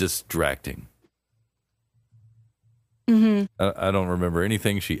was distracting. Mm-hmm. I don't remember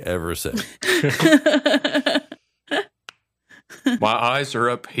anything she ever said. My eyes are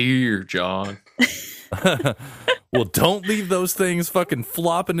up here, John. Well, don't leave those things fucking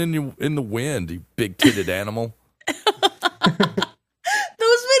flopping in the wind, you big-titted animal. Those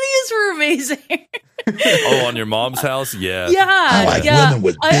videos were amazing. Oh, on your mom's house? Yeah. Yeah. I like women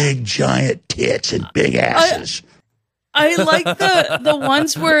with big, giant tits and big asses. I like the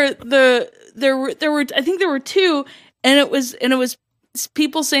ones where there were I think there were two, and it was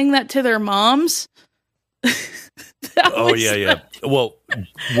people saying that to their moms. Yeah. Well,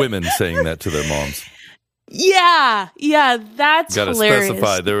 women saying that to their moms. Yeah, that's gotta hilarious.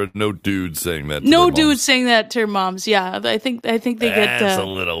 Specify there are no dudes saying that. No dudes saying that to their moms. Yeah, I think they get. That's a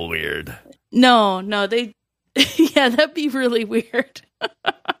little weird. No, they. Yeah, that'd be really weird.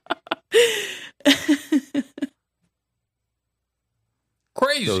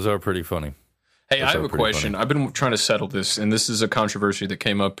 Crazy. Those are pretty funny. Hey, I have a question. I've been trying to settle this, and this is a controversy that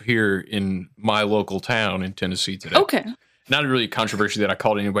came up here in my local town in Tennessee today. Okay. Not really a controversy that I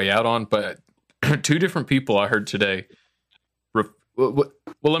called anybody out on, but two different people I heard today. Well,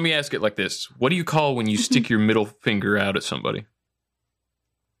 let me ask it like this. What do you call when you stick your middle finger out at somebody?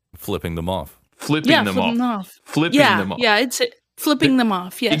 Flipping them off. Flipping them off. Flipping them off. Yeah, it's flipping them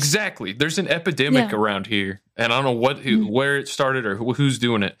off, yes. Exactly. There's an epidemic around here, and I don't know where it started or who's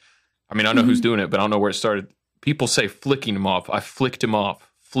doing it. I mean, I know who's doing it, but I don't know where it started. People say flicking him off. I flicked him off.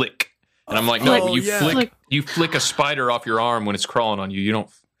 Flick. And I'm like, no, you flick a spider off your arm when it's crawling on you. You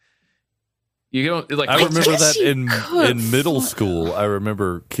don't like. I remember that in middle school. I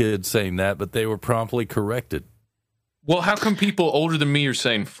remember kids saying that, but they were promptly corrected. Well, how come people older than me are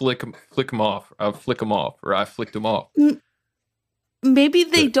saying flick them off? I flick them off, or I flicked them off. Maybe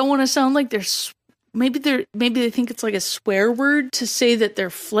they don't want to sound like maybe they think it's like a swear word to say that they're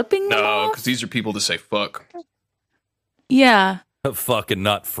flipping them off. No, because these are people that say fuck. Yeah. Fucking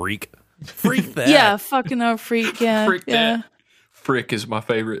not freak. Freak that. Yeah, fucking not freak. Yeah. Frick yeah. that. Frick is my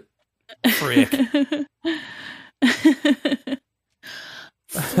favorite. Frick.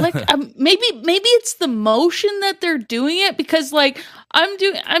 Flick. Maybe it's the motion that they're doing it, because like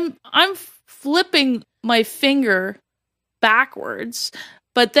I'm flipping my finger backwards,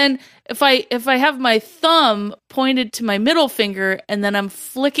 but then if I have my thumb pointed to my middle finger and then I'm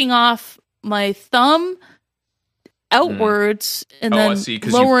flicking off my thumb outwards and then I see,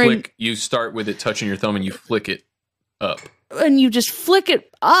 because lowering, you start with it touching your thumb and you flick it up. And you just flick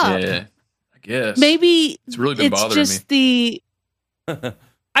it up. Yeah, I guess. Maybe it's really been bothering me. It's just the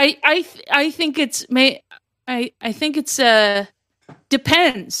I think it's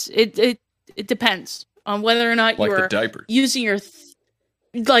depends. It depends on whether or not like you're the diaper. Using your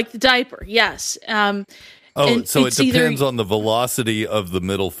like the diaper. Yes. So it depends on the velocity of the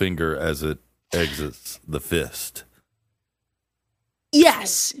middle finger as it exits the fist.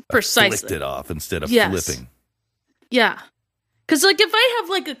 Yes, precisely. Flicked it off instead of flipping. Yeah. Because like if I have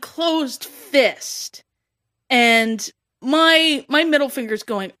like a closed fist and my middle finger's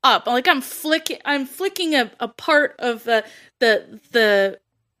going up, like I'm flicking a part of the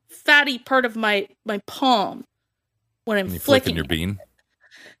fatty part of my palm when I'm flicking your bean.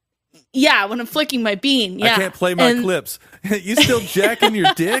 Yeah, when I'm flicking my bean. Yeah, I can't play my clips. You still jacking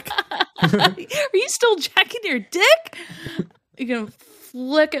your dick? Are you still jacking your dick? You're gonna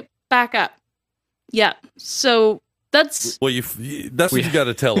flick it back up. Yeah. So that's what you got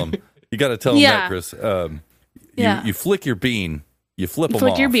to tell them. You got to tell them that, Chris. You flick your bean. You flip them off.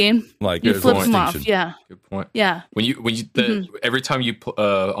 Flick your bean. Like you flip them off. Yeah. Good point. Yeah. When you every time you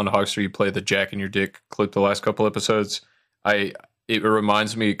on the Hogster you play the Jack in your dick clip the last couple episodes, it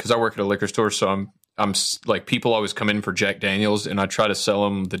reminds me because I work at a liquor store, so I'm like people always come in for Jack Daniels, and I try to sell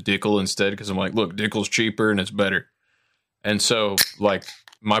them the Dickel instead because I'm like, look, Dickel's cheaper and it's better, and so like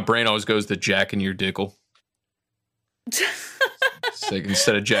my brain always goes to Jack in your Dickel. So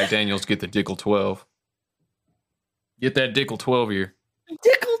instead of Jack Daniels, get the Dickel 12. Get that Dickel 12 here.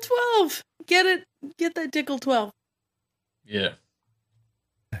 Dickel 12. Get it. Get that Dickel 12. Yeah.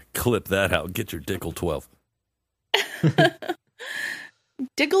 Clip that out. Get your Dickel 12.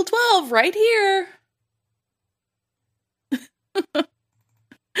 Dickel 12 right here.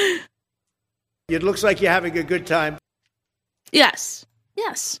 It looks like you're having a good time. Yes.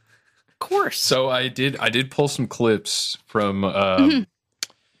 Yes. Of course. So I did pull some clips from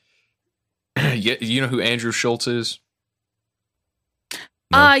you know who Andrew Schultz is?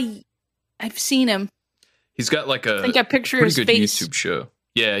 No. I've seen him. He's got like a I think I picture pretty his good face. YouTube show.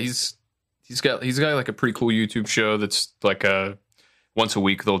 Yeah, he's got like a pretty cool YouTube show that's like once a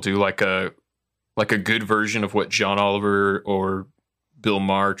week they'll do like a good version of what John Oliver or Bill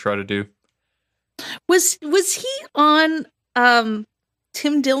Maher try to do. Was he on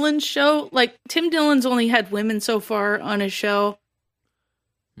Tim Dillon's show? Like Tim Dillon's only had women so far on his show.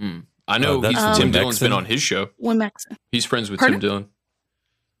 I know Tim Dillon's been on his show. Wim Maxon. He's friends with Pardon? Tim Dillon.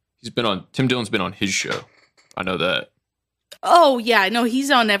 Tim Dillon's been on his show. I know that. Oh yeah, no, he's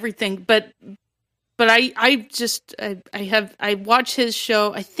on everything. But I watch his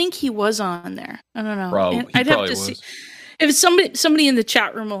show. I think he was on there. I don't know. Probably. I'd He have probably to was. see. If somebody in the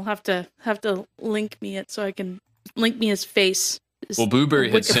chat room will have to link me it so I can link me his face. Well,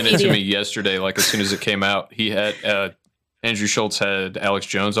 Booberry had sent it to Wikipedia. me yesterday, like as soon as it came out. He had Andrew Schultz had Alex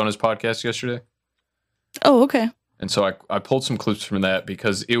Jones on his podcast yesterday. Oh, okay. And so I pulled some clips from that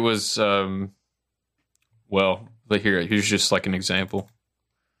because it was, here's just like an example.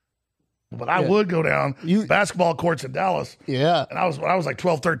 But I would go down basketball courts in Dallas. Yeah. And when I was like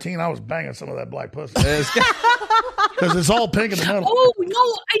 12, 13, I was banging some of that black pussy. Because it's all pink in the middle. Oh,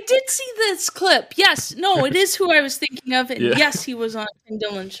 no, I did see this clip. Yes. No, it is who I was thinking of. And yes, he was on Tim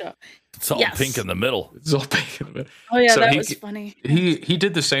Dillon's show. It's all pink in the middle. It's all pink in the middle. Oh, yeah, that was funny. He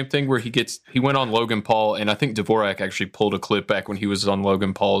did the same thing where he went on Logan Paul, and I think Dvorak actually pulled a clip back when he was on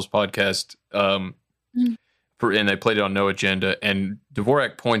Logan Paul's podcast. And they played it on No Agenda, and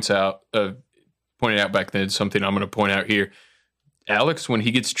Dvorak pointed out back then something I'm going to point out here. Alex, when he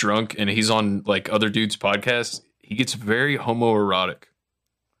gets drunk and he's on like other dudes' podcasts, he gets very homoerotic.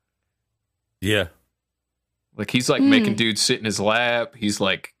 Yeah. Like he's like making dudes sit in his lap. He's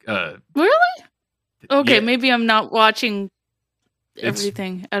like, really? Okay, maybe I'm not watching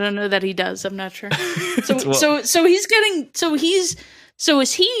everything. I don't know that he does. I'm not sure. So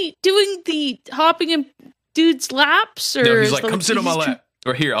is he doing the hopping in dudes' laps, or no? He's like, come sit on my lap,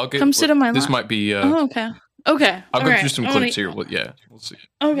 or here I'll sit on my lap. This might be. Okay. I'll go through some clips here. Well, yeah, we'll see.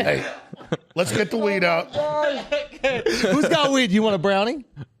 Okay. Hey, let's get the weed out. Who's got weed? You want a brownie?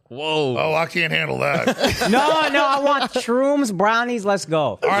 Whoa. Oh, I can't handle that. No, I want shrooms, brownies. Let's go.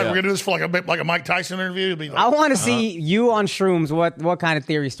 All right, we're gonna do this for like a Mike Tyson interview. It'll be like, I want to see you on shrooms. What kind of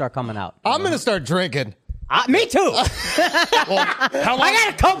theories start coming out? I'm gonna start drinking. Me too. Well, how long?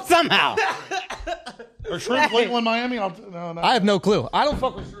 I gotta cope somehow. Are shrooms legal in Miami? No. I have no clue. I don't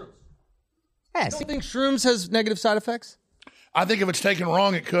fuck with shrooms. Yeah, do you think shrooms has negative side effects? I think if it's taken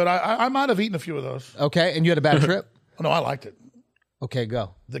wrong, it could. I might have eaten a few of those. Okay, and you had a bad trip? No, I liked it. Okay,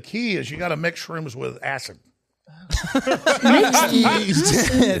 go. The key is you got to mix shrooms with acid. That's what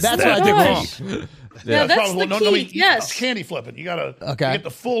I did wrong. Yeah, that's the key. Yes. Candy flipping. You got to get the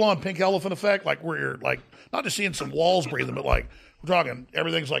full-on pink elephant effect, like where you're like not just seeing some walls breathing, but like we're talking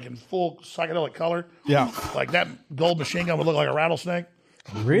everything's like in full psychedelic color. Yeah. Like that gold machine gun would look like a rattlesnake.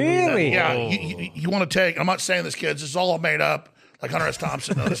 Really? Yeah. You want to take, I'm not saying this, kids, this is all made up. Like Hunter S.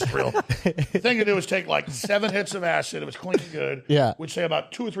 Thompson, no, this is real. The thing to do is take like 7 hits of acid, if it's clean and good, which say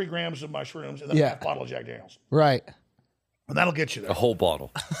about 2 or 3 grams of mushrooms, and then a half bottle of Jack Daniels. Right. And that'll get you there. A whole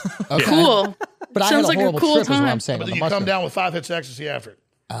bottle. Okay. Cool. But sounds like a cool trip time. Is what I'm saying. But then you come down with 5 hits of ecstasy after it.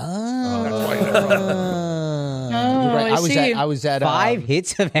 Oh. That's why you never run. Right. I was at 5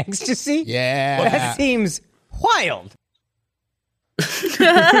 hits of ecstasy? Yeah. That seems wild.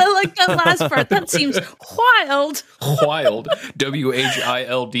 I like that last part. That seems wild. Wild.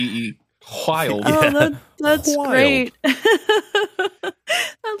 WHILDE. Wild. Oh, that's Wild. great. That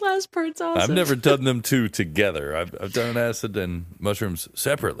last part's awesome. I've never done them two together. I've done acid and mushrooms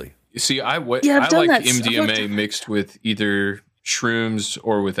separately. You see, I like So MDMA mixed with either shrooms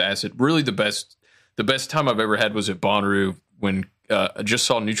or with acid. Really, the best time I've ever had was at Bonnaroo when I just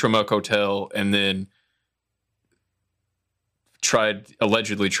saw Neutral Milk Hotel and then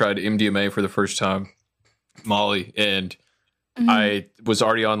allegedly tried MDMA for the first time, Molly, and I was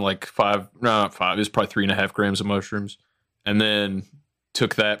already on like 5, no, not 5, it was probably 3.5 grams of mushrooms, and then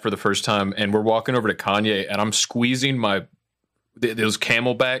took that for the first time, and we're walking over to Kanye, and I'm squeezing those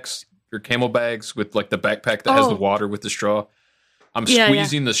camel bags with like the backpack that has the water with the straw. I'm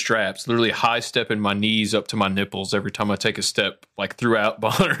squeezing the straps, literally high stepping my knees up to my nipples every time I take a step, like throughout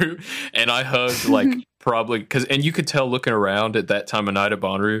Bonnaroo. And I hugged like probably and you could tell looking around at that time of night at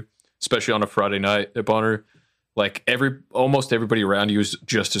Bonnaroo, especially on a Friday night at Bonnaroo, like almost everybody around you is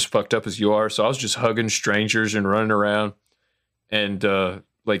just as fucked up as you are. So I was just hugging strangers and running around. And during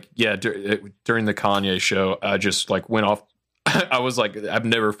the Kanye show, I just like went off. I was like, I've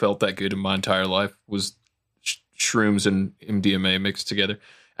never felt that good in my entire life. Was shrooms and MDMA mixed together.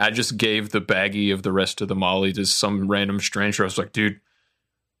 I just gave the baggie of the rest of the Molly to some random stranger. I was like, dude,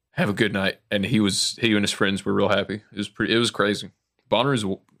 have a good night. And he and his friends were real happy. It was crazy. Bonnaroo is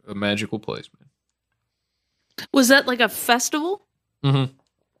a magical place, man. Was that like a festival? Mm-hmm.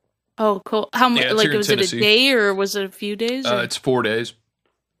 Oh, cool. How much? Yeah, like, was Tennessee. it a day or was it a few days? It's 4 days.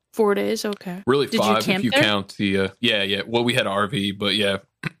 4 days. Okay. Really, Did 5 you camp if you there? count the. Yeah. Well, we had an RV, but yeah.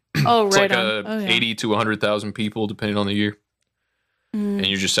 Oh, It's right like on. 80 to 100,000 people, depending on the year. And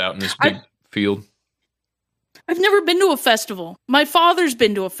you're just out in this big field. I've never been to a festival. My father's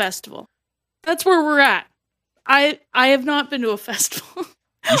been to a festival. That's where we're at. I have not been to a festival.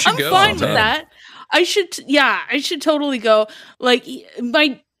 You should I'm go. fine with that. I should totally go. Like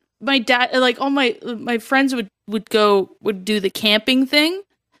my dad, like all my friends would do the camping thing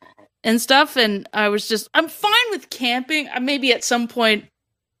and stuff, and I'm fine with camping. Maybe at some point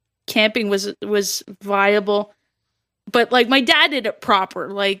camping was viable, but like my dad did it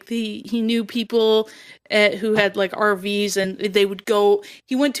proper. Like he knew people who had like RVs, and they would go.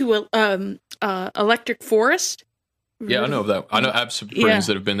 He went to a electric forest Yeah, I know of that. I know abs friends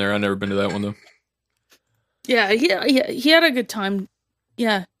that have been there. I've never been to that one though. Yeah, he had a good time.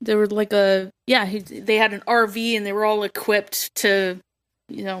 Yeah, they were like they had an RV and they were all equipped to,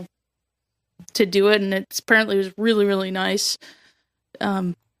 to do it, and apparently it was really, really nice,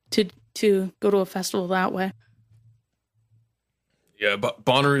 to go to a festival that way. Yeah, but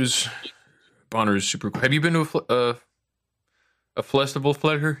Bonner is super cool. Have you been to a festival,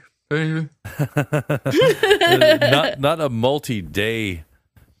 Fletcher? not a multi-day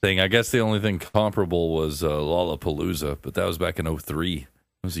thing. I guess the only thing comparable was Lollapalooza, but that was back in 2003. It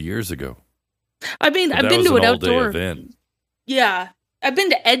was years ago. I've been to an outdoor event. Yeah, I've been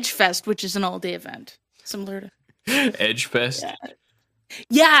to Edge Fest, which is an all-day event, similar to Edge Fest.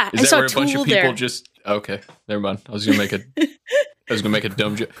 Yeah, is that where a bunch of people just? Okay, never mind. I was gonna make a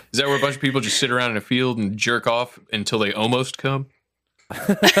dumb joke. Is that where a bunch of people just sit around in a field and jerk off until they almost come? I'm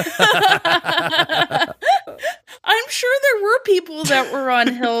sure there were people that were on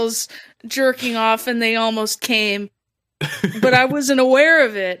hills jerking off and they almost came, but I wasn't aware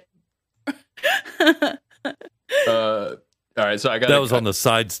of it. All right, so that was on the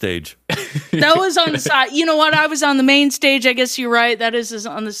side stage. That was on the side. You know what? I was on the main stage. I guess you're right. That is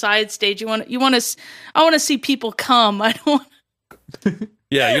on the side stage. I want to see people come. I don't.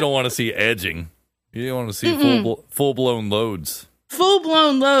 Yeah, you don't want to see edging. You don't want to see full blown loads. Full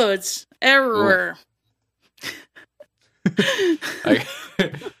blown loads everywhere. All right,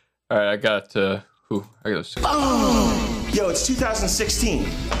 I got. I got. Yo, it's 2016,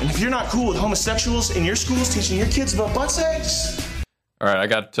 and if you're not cool with homosexuals in your schools teaching your kids about butt sex. All right, I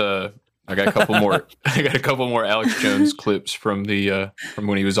got a couple more. I got a couple more Alex Jones clips from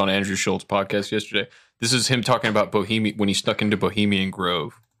when he was on Andrew Schultz's podcast yesterday. This is him talking about Bohemian when he snuck into Bohemian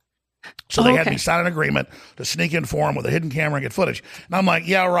Grove. So they had me sign an agreement to sneak in for him with a hidden camera and get footage. And I'm like,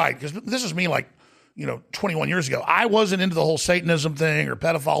 yeah, right, because this is me 21 years ago. I wasn't into the whole Satanism thing or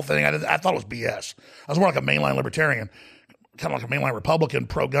pedophile thing. I thought it was BS. I was more like a mainline libertarian, kind of like a mainline Republican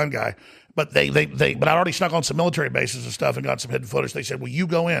pro-gun guy. But but I'd already snuck on some military bases and stuff and got some hidden footage. They said, will you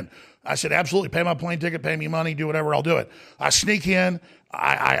go in? I said, absolutely. Pay my plane ticket, pay me money, do whatever, I'll do it. I sneak in.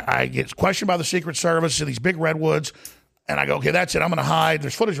 I get questioned by the Secret Service in these big redwoods. And I go, okay, that's it. I'm going to hide.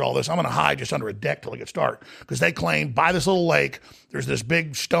 There's footage of all this. I'm going to hide just under a deck till it gets dark. Because they claim by this little lake, there's this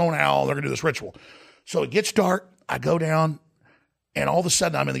big stone owl. They're going to do this ritual. So it gets dark. I go down. And all of a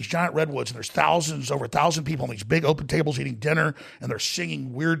sudden, I'm in these giant redwoods, and there's over 1,000 people on these big open tables eating dinner, and they're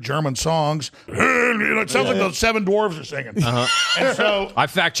singing weird German songs. It sounds like those Seven Dwarves are singing. Uh-huh. And so I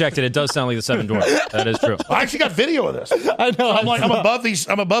fact checked it. It does sound like the Seven Dwarfs. That is true. I actually got video of this. I know.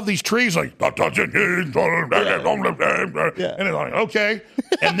 I'm above these trees, like, and it's like, okay.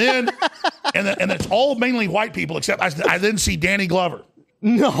 And then it's all mainly white people, except I then see Danny Glover.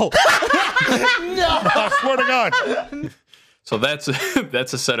 No. No. I swear to God. So that's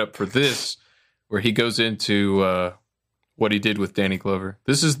a setup for this, where he goes into what he did with Danny Glover.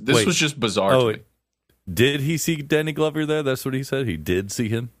 This was just bizarre. To me. Did he see Danny Glover there? That's what he said. He did see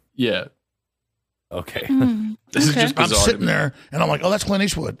him. Yeah. Okay. This is just bizarre. I'm sitting there and I'm like, oh, that's Clint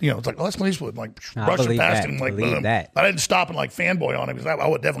Eastwood. It's like, oh, that's Clint Eastwood. I'm like brushing past him, like, but I didn't stop and like fanboy on him because I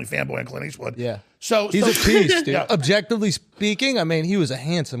would definitely fanboy on Clint Eastwood. Yeah. So he's a piece, dude. Yeah. Objectively speaking, I mean, he was a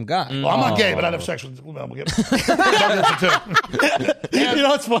handsome guy. Well, I'm not gay, but I'd have sex with Mel Gibson. Mel Gibson too. You know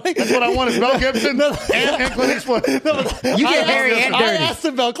what's funny? That's what I want is Mel Gibson and Clint Eastwood. You get hairy and dirty. I asked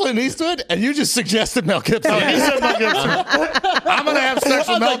about Clint Eastwood, and you just suggested Mel Gibson. No, he said Mel Gibson. I'm going to have sex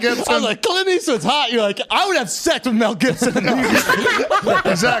with Mel Gibson. I was like, Clint Eastwood's hot. You're like, I would have sex with Mel Gibson.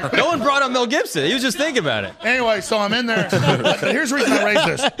 Exactly. No one brought up Mel Gibson. He was just thinking about it. Anyway, so I'm in there. Here's the reason I raised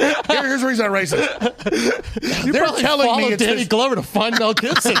this. Here's the reason I raised this. You They're probably telling me followed it's Danny Glover to find Mel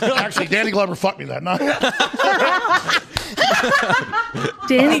Gibson. Actually, Danny Glover fucked me that night.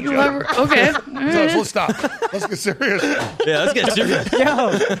 Danny Glover. Okay. So let's stop. Let's get serious. Yeah, let's get serious.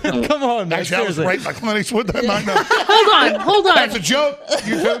 Yo, come on, man. Actually, I was raped by Clint Eastwood that night. No. Hold on. That's a joke.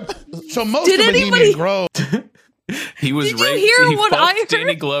 So most Did of anybody- Bohemian Grove. He was Did you raped. hear he what fucked I heard?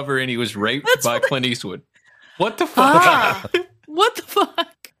 Danny Glover, and he was raped by Clint Eastwood. What the fuck? What the fuck?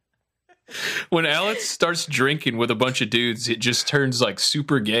 When Alex starts drinking with a bunch of dudes, it just turns like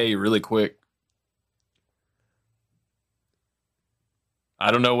super gay really quick.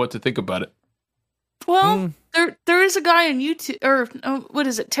 I don't know what to think about it. Well, there is a guy on YouTube or what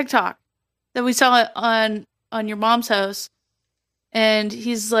is it, TikTok, that we saw on your mom's house, and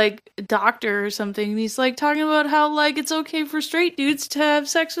he's like a doctor or something. And he's like talking about how like it's okay for straight dudes to have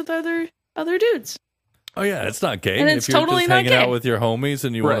sex with other dudes. Oh yeah, it's not gay. And it's if you're totally just not hanging gay. out with your homies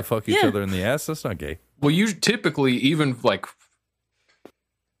and you want to Right. fuck each Yeah. other in the ass, that's not gay. Well, you typically, even like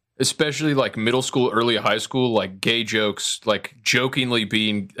especially like middle school, early high school, like gay jokes, like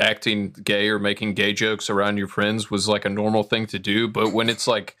jokingly acting gay or making gay jokes around your friends was like a normal thing to do. But when it's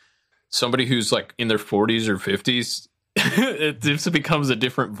like somebody who's like in their 40s or 50s, it just becomes a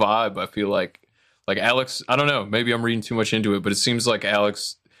different vibe. I feel like Alex, I don't know, maybe I'm reading too much into it, but it seems like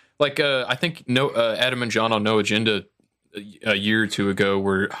Alex, like I think Adam and John on No Agenda a year or two ago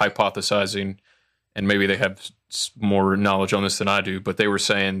were hypothesizing, and maybe they have more knowledge on this than I do, but they were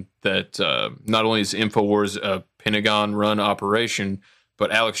saying that not only is InfoWars a Pentagon-run operation,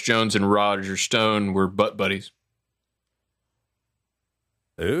 but Alex Jones and Roger Stone were butt buddies.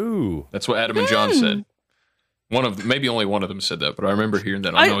 Ooh. That's what Adam and John said. Maybe only one of them said that, but I remember hearing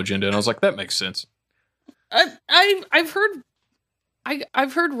that on No Agenda, and I was like, that makes sense. I've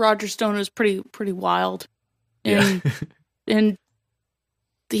heard Roger Stone is pretty wild, and and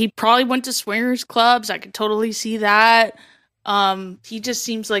he probably went to swingers clubs. I could totally see that. He just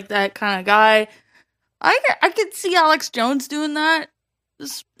seems like that kind of guy. I could see Alex Jones doing that.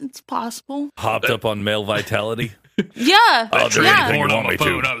 It's possible. Hopped up on male vitality. Yeah. That tranny yeah. porn on my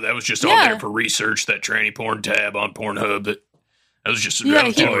phone. That was just on there for research. That tranny porn tab on Pornhub. That was just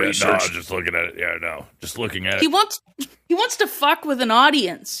research. No, just looking at it. Yeah, no, just looking at it. He wants to fuck with an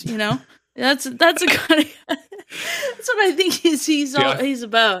audience. You know, that's a kind of that's what I think he's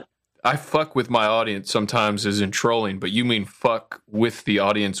about. I fuck with my audience sometimes as in trolling, but you mean fuck with the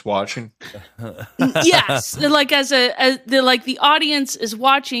audience watching? Yes, like the audience is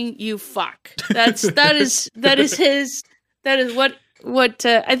watching you fuck. That is what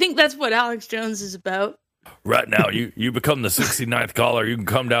I think that's what Alex Jones is about. Right now, you become the 69th caller. You can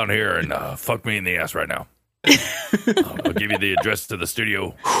come down here and fuck me in the ass right now. I'll give you the address to the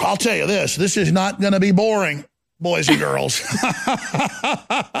studio. I'll tell you this is not going to be boring, boys and girls.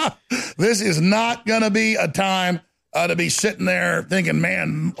 This is not going to be a time to be sitting there thinking,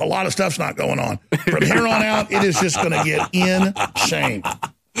 man, a lot of stuff's not going on. From here on out, it is just going to get insane.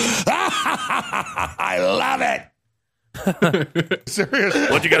 I love it. Serious.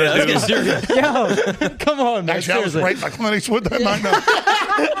 What you gotta do? Yo, come on, man. Actually, I was right by Clint Eastwood that night. No.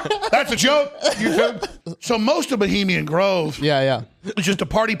 That's a joke. So most of Bohemian Grove is just a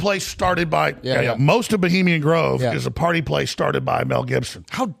party place started by... Most of Bohemian Grove is a party place started by Mel Gibson.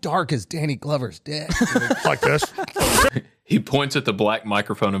 How dark is Danny Glover's dick? Like this. He points at the black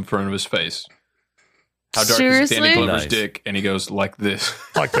microphone in front of his face. How dark Seriously? is Danny Glover's dick? And he goes, like this.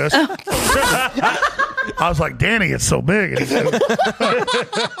 Like this. I was like, Danny, it's so big. And he said,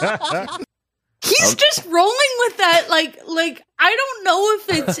 he's just rolling with that. Like I don't know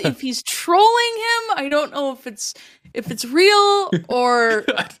if he's trolling him. I don't know if it's real or.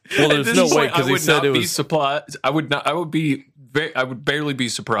 Well, there's no way because he said it was. I would barely be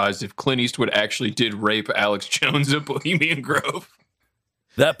surprised if Clint Eastwood actually did rape Alex Jones at Bohemian Grove.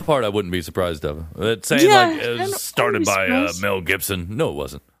 That part I wouldn't be surprised of. It's saying it was started by Mel Gibson. No, it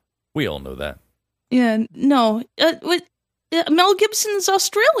wasn't. We all know that. Yeah, no. Mel Gibson is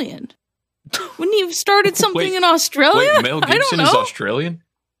Australian. Wouldn't he have started something in Australia? Wait, Mel Gibson is Australian?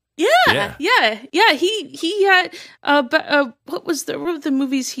 Yeah. He had what were the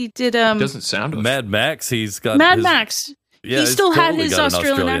movies he did? Doesn't sound Mad Max. He's got Mad Max. Yeah, he still had totally his got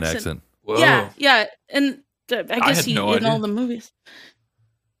Australian an accent. Whoa. Yeah, and I guess he no in all the movies.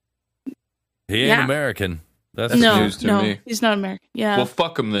 He ain't American. That's news to me. He's not American. Yeah. Well,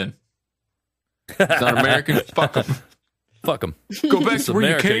 fuck him then. He's not American. Fuck him. Fuck him. Go back It's to where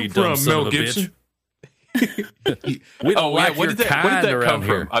America, you came from, Mel Gibson. We don't like where your did that kind come around from?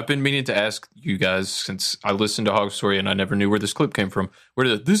 here. I've been meaning to ask you guys since I listened to Hog Story and I never knew where this clip came from.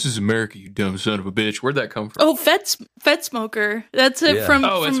 This is America, you dumb son of a bitch. Where'd that come from? Oh, Fed Smoker. That's it from.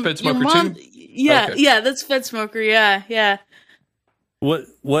 Oh, it's from Fed your Smoker mom. too? Yeah, Okay. yeah, that's Fed Smoker. Yeah.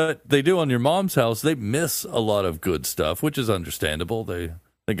 What they do on Your Mom's House, they miss a lot of good stuff, which is understandable. They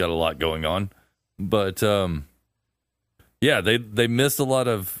got a lot going on, but they missed a lot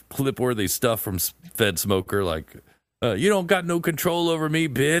of clip-worthy stuff from Fed Smoker, like you don't got no control over me,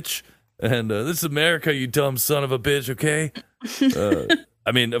 bitch, and this is America, you dumb son of a bitch. Okay,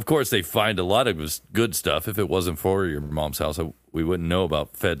 I mean, of course they find a lot of good stuff. If it wasn't for Your Mom's House, we wouldn't know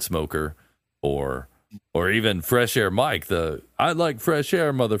about Fed Smoker or even Fresh Air Mike, I like fresh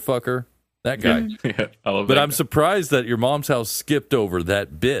air motherfucker, that guy. Yeah, I love but that I'm guy. surprised that Your Mom's House skipped over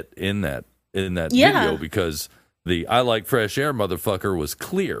that bit in that video, because the I like fresh air motherfucker was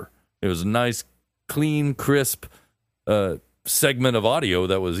clear. It was a nice, clean, crisp segment of audio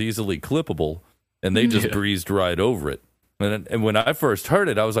that was easily clippable, and they just breezed right over it. And when I first heard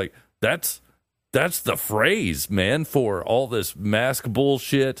it, I was like, that's the phrase, man, for all this mask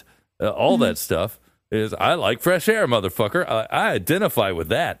bullshit, all that stuff. Is I like fresh air, motherfucker. I identify with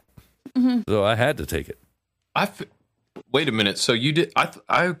that. So I had to take it. Wait a minute. So you did?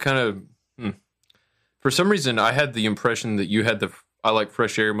 I kind of. For some reason, I had the impression that you had the "I like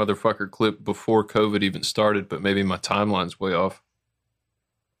fresh air, motherfucker" clip before COVID even started, but maybe my timeline's way off.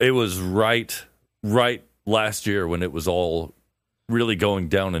 It was right last year when it was all really going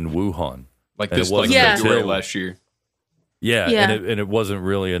down in Wuhan. Like this, like February last year. Yeah. And it wasn't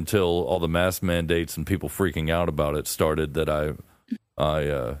really until all the mask mandates and people freaking out about it started that I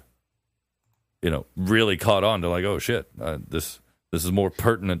really caught on to like, oh shit, this is more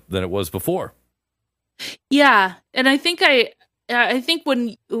pertinent than it was before. Yeah, and I think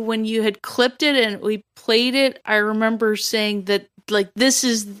when you had clipped it and we played it, I remember saying that like this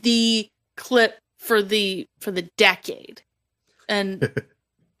is the clip for the decade, and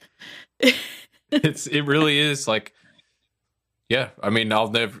it really is like, yeah. I mean,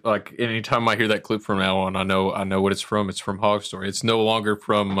 I'll never like anytime I hear that clip from now on, I know what it's from. It's from Hogstory. It's no longer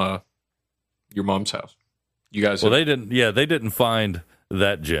from your mom's house. You guys, they didn't find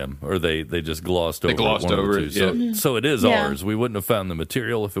that gem, or they just glossed over it. Yeah. So it is ours. We wouldn't have found the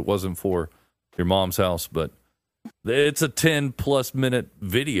material if it wasn't for your mom's house, but it's a 10+ minute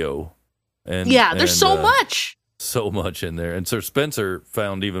video. And there's so much in there. And Sir Spencer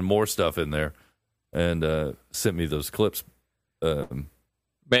found even more stuff in there and sent me those clips.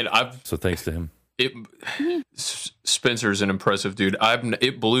 Man, so thanks to him. Spencer's an impressive dude.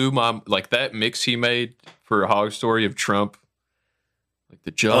 It blew my that mix he made for a Hog Story of Trump. Like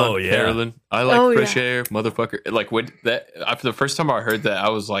the John Carolyn, I like fresh air, motherfucker. Like when after the first time I heard that, I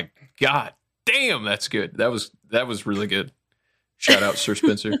was like, God damn, that's good. That was really good. Shout out Sir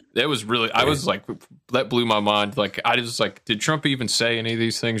Spencer. That was really. I was like, that blew my mind. Like I was like, did Trump even say any of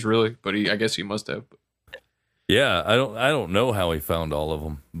these things really? But I guess he must have. Yeah, I don't know how he found all of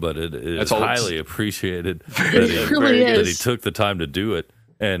them, but it is highly appreciated that he took the time to do it.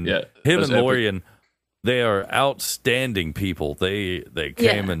 And him and Lorian, they are outstanding people. They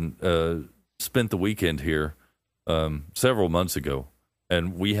came and spent the weekend here several months ago,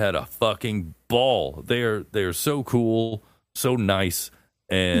 and we had a fucking ball. They are so cool, so nice,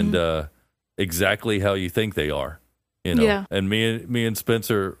 and exactly how you think they are. You know, and me and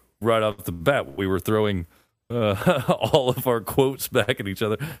Spencer right off the bat, we were throwing all of our quotes back at each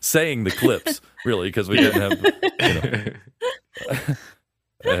other, saying the clips really because we didn't have.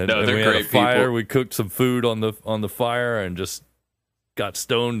 And they're we great had a fire. people. We cooked some food on the fire and just got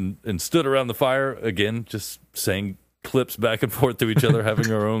stoned and stood around the fire again, just saying clips back and forth to each other, having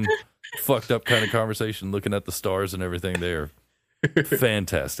our own fucked up kind of conversation, looking at the stars and everything. They're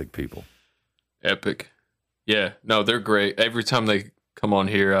fantastic people. Epic. Yeah, no, they're great. Every time they come on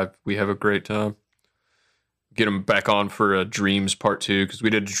here, we have a great time. Get them back on for Dreams Part 2 because we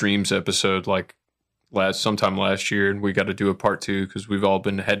did a Dreams episode sometime last year, and we got to do a part 2 because we've all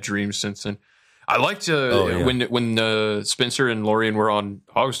had dreams since then. I liked when Spencer and Lorian were on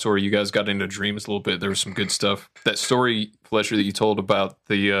Hog Story, you guys got into dreams a little bit. There was some good stuff. That story, Fletcher, that you told about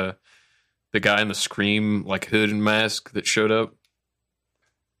the guy in the Scream hood and mask that showed up.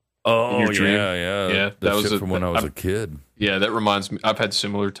 Oh, in your dream. yeah. That was from when I was a kid. Yeah, that reminds me. I've had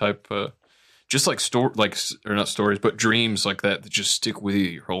similar type, just or not stories, but dreams like that just stick with you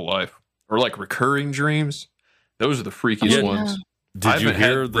your whole life. Or recurring dreams. Those are the freakiest ones. I haven't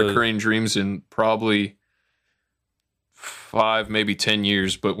had recurring dreams in probably 5, maybe 10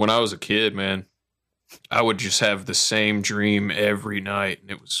 years. But when I was a kid, man, I would just have the same dream every night,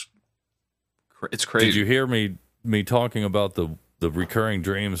 and it's crazy. Did you hear me talking about the recurring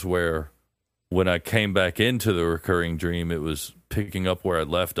dreams where when I came back into the recurring dream, it was picking up where I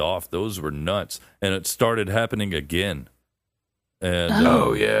left off? Those were nuts, and it started happening again. And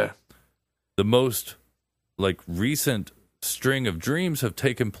the most recent string of dreams have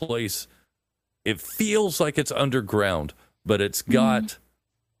taken place. It feels like it's underground, but it's got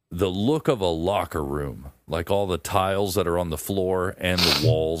the look of a locker room, like all the tiles that are on the floor and the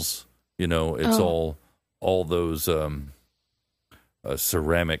walls. You know, it's all those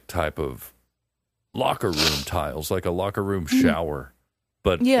ceramic type of locker room tiles, like a locker room shower,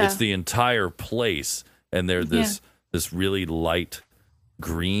 but it's the entire place, and they're this really light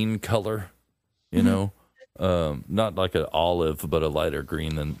green color. You know, not like an olive, but a lighter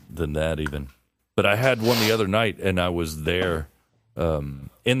green than that even. But I had one the other night, and I was there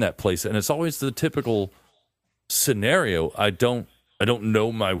in that place, and it's always the typical scenario. I don't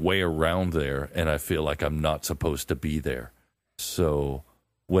know my way around there, and I feel like I'm not supposed to be there. So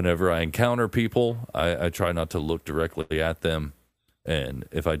whenever I encounter people, I try not to look directly at them. And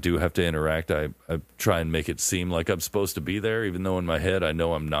if I do have to interact, I try and make it seem like I'm supposed to be there, even though in my head I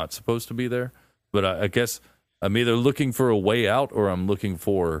know I'm not supposed to be there. But I guess I'm either looking for a way out or I'm looking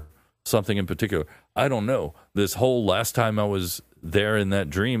for something in particular. I don't know. This whole last time I was there in that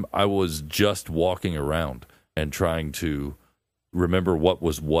dream, I was just walking around and trying to remember what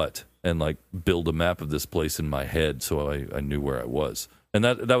was what and like build a map of this place in my head so I knew where I was. And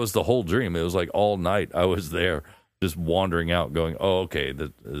that was the whole dream. It was like all night I was there just wandering out going, oh, okay,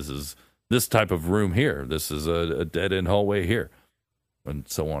 this is this type of room here. This is a dead-end hallway here. And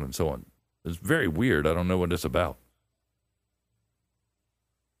so on and so on. It's very weird. I don't know what it's about.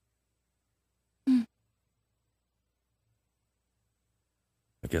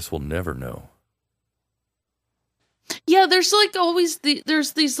 I guess we'll never know. Yeah, there's like always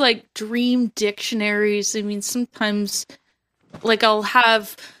there's these like dream dictionaries. I mean, sometimes like I'll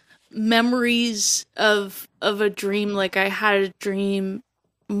have memories of a dream. Like I had a dream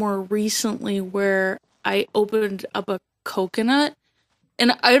more recently where I opened up a coconut,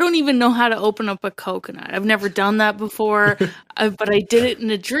 and I don't even know how to open up a coconut. I've never done that before, but I did it in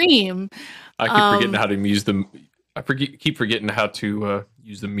a dream. I keep forgetting how to use the. Keep forgetting how to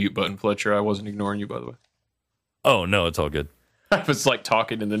use the mute button, Fletcher. I wasn't ignoring you, by the way. Oh no, it's all good. I was like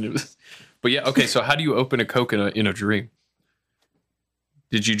talking, and then it was. But yeah, okay. So how do you open a coconut in a dream?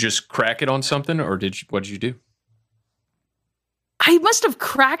 Did you just crack it on something, or what did you do? I must have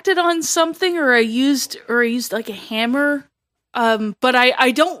cracked it on something, or I used like a hammer. But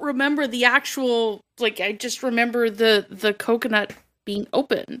I don't remember the actual. Like I just remember the coconut being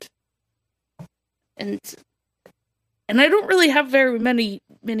opened, and I don't really have very many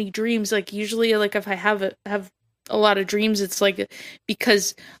dreams. Like usually, like if I have a lot of dreams, it's like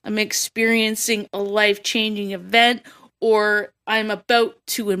because I'm experiencing a life-changing event, or I'm about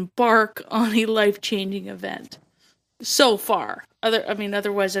to embark on a life-changing event. So far,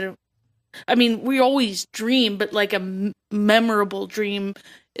 otherwise I don't. I mean, we always dream, but like a memorable dream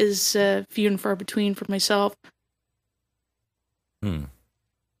is few and far between for myself.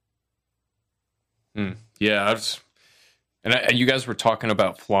 Yeah, and you guys were talking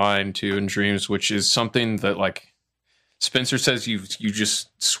about flying too in dreams, which is something that like Spencer says you just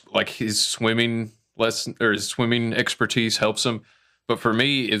like his swimming lesson or his swimming expertise helps him. But for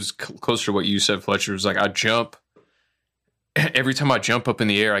me, it was closer to what you said, Fletcher. It was like I jump. Every time I jump up in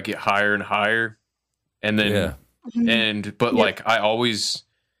the air, I get higher and higher, and then like I always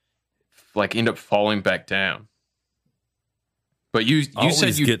like end up falling back down. But you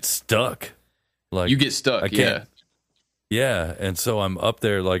said you get stuck. Like you get stuck. I can't, yeah, and so I'm up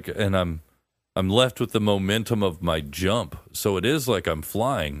there like, and I'm left with the momentum of my jump. So it is like I'm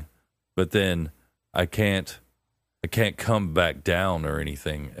flying, but then I can't come back down or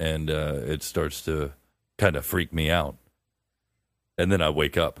anything, and it starts to kind of freak me out. And then I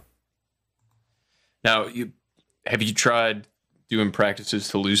wake up. Now, have you tried doing practices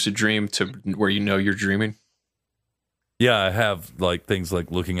to lucid dream to where you know you're dreaming? Yeah, I have like things like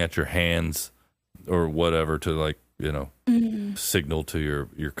looking at your hands or whatever to like, signal to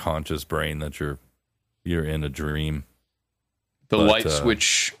your conscious brain that you're in a dream. The light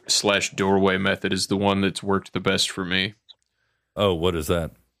switch / doorway method is the one that's worked the best for me. Oh, what is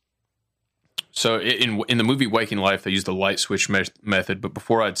that? So in the movie Waking Life, they used the light switch method, but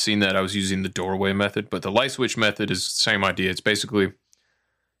before I'd seen that, I was using the doorway method. But the light switch method is the same idea. It's basically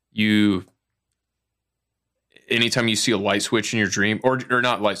anytime you see a light switch in your dream, or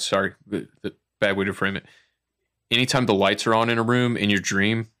not lights, sorry, the bad way to frame it. Anytime the lights are on in a room in your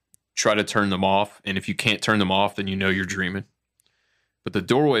dream, try to turn them off. And if you can't turn them off, then you know you're dreaming. But the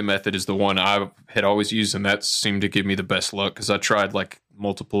doorway method is the one I had always used, and that seemed to give me the best luck because I tried like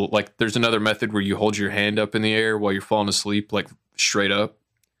multiple. Like, there's another method where you hold your hand up in the air while you're falling asleep, like straight up,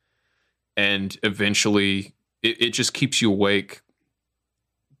 and eventually it just keeps you awake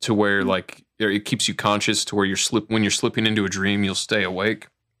to where like it keeps you conscious to where when you're slipping into a dream, you'll stay awake,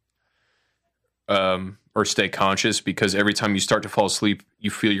 or stay conscious because every time you start to fall asleep, you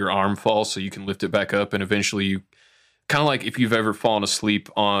feel your arm fall, so you can lift it back up, and eventually you. Kind of like if you've ever fallen asleep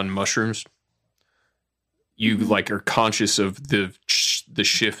on mushrooms, you like are conscious of the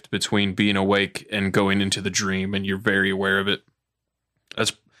shift between being awake and going into the dream, and you're very aware of it.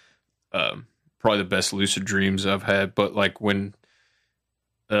 That's probably the best lucid dreams I've had. But like when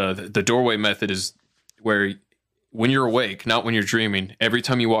the doorway method is where when you're awake, not when you're dreaming, every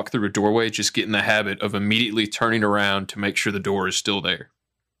time you walk through a doorway, just get in the habit of immediately turning around to make sure the door is still there.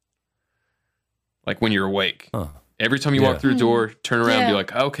 Like when you're awake. Huh. Every time you walk through a door, turn around and be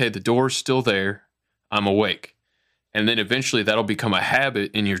like, okay, the door's still there. I'm awake. And then eventually that'll become a habit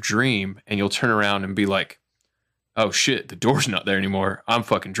in your dream, and you'll turn around and be like, oh shit, the door's not there anymore. I'm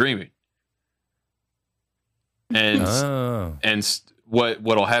fucking dreaming. And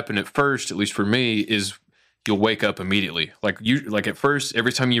what'll happen at first, at least for me, is you'll wake up immediately. Like at first,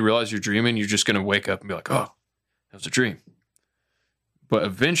 every time you realize you're dreaming, you're just going to wake up and be like, oh, that was a dream. But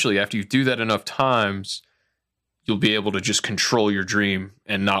eventually, after you do that enough times, you'll be able to just control your dream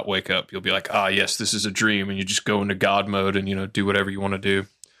and not wake up. You'll be like, yes, this is a dream. And you just go into God mode and, do whatever you want to do.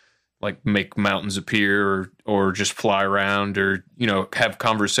 Like make mountains appear or just fly around or, have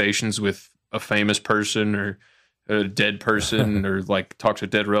conversations with a famous person or a dead person or like talk to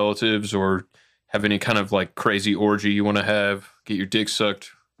dead relatives or have any kind of like crazy orgy you want to have, get your dick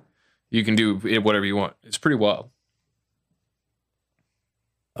sucked. You can do whatever you want. It's pretty wild.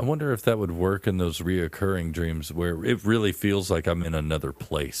 I wonder if that would work in those reoccurring dreams where it really feels like I'm in another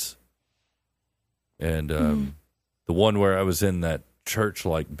place. And the one where I was in that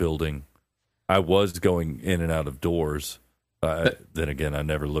church-like building, I was going in and out of doors. Then again, I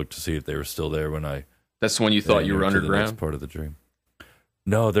never looked to see if they were still there when I... That's the one you thought you were underground? The next part of the dream.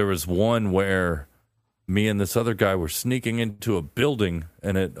 No, there was one where me and this other guy were sneaking into a building,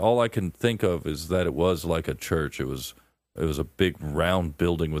 and all I can think of is that it was like a church. It was a big round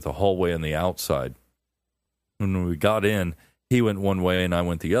building with a hallway on the outside. When we got in, he went one way and I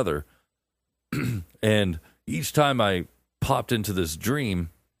went the other. And each time I popped into this dream,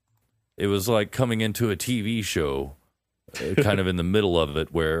 it was like coming into a TV show, kind of in the middle of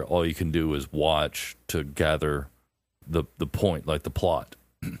it, where all you can do is watch to gather the point, like the plot.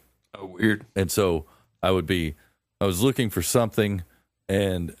 Oh, weird. And so I was looking for something,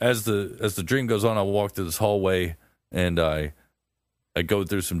 and as the dream goes on, I walk through this hallway, and I go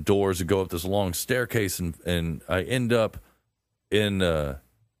through some doors and go up this long staircase, and I end up in the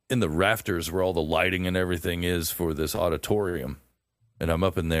rafters where all the lighting and everything is for this auditorium. And I'm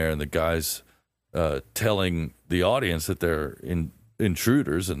up in there, and the guy's telling the audience that they're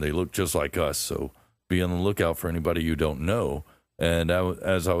intruders, and they look just like us, so be on the lookout for anybody you don't know. And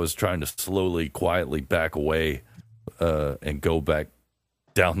as I was trying to slowly, quietly back away and go back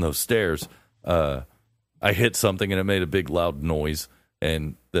down those stairs, I hit something, and it made a big, loud noise.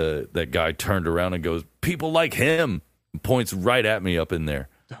 And that guy turned around and goes, "People like him," and points right at me up in there.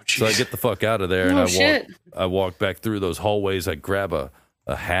 Oh, so I get the fuck out of there, and I walk back through those hallways. I grab a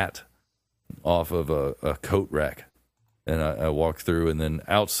hat off of a coat rack, and I walk through, and then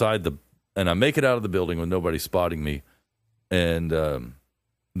outside and I make it out of the building with nobody spotting me, and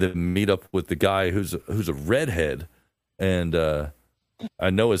then meet up with the guy who's a redhead, and I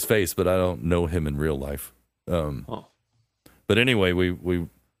know his face, but I don't know him in real life. But anyway, we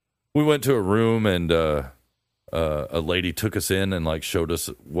went to a room, and a lady took us in and like showed us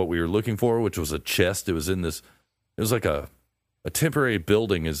what we were looking for, which was a chest. It was like a temporary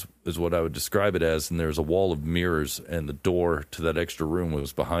building is what I would describe it as, and there was a wall of mirrors, and the door to that extra room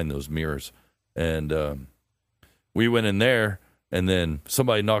was behind those mirrors. And we went in there, and then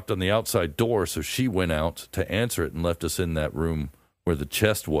somebody knocked on the outside door, so she went out to answer it and left us in that room where the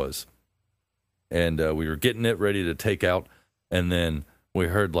chest was. And we were getting it ready to take out, and then we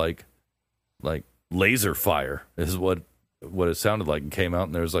heard like laser fire is what it sounded like, and came out,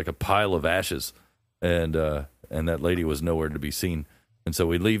 and there was like a pile of ashes, and that lady was nowhere to be seen. And so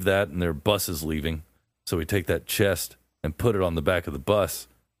we leave that, and there are buses leaving, so we take that chest and put it on the back of the bus,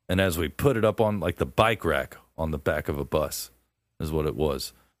 and as we put it up on like the bike rack on the back of a bus is what it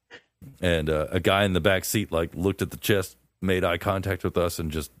was, and a guy in the back seat like looked at the chest, made eye contact with us,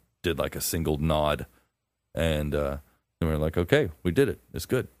 and just did like a single nod, and we were like, okay, we did it, it's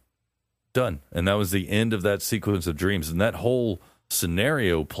good, done. And that was the end of that sequence of dreams, and that whole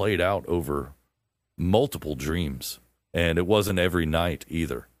scenario played out over multiple dreams, and it wasn't every night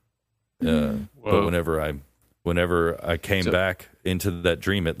either. But whenever I came back into that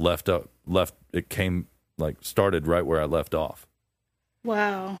dream, it started right where I left off.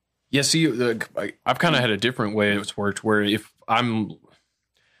 Wow. Yeah, see, I've kind of had a different way it's worked, where if I'm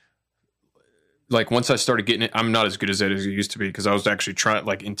like, once I started getting it, I'm not as good as that as I used to be, because I was actually trying,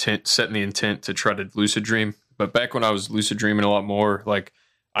 like, setting the intent to try to lucid dream. But back when I was lucid dreaming a lot more, like,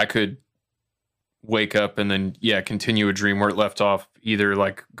 I could wake up and then, continue a dream where it left off, either,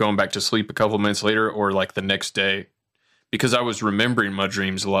 like, going back to sleep a couple minutes later or, like, the next day. Because I was remembering my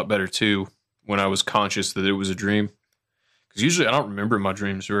dreams a lot better, too, when I was conscious that it was a dream. Because usually I don't remember my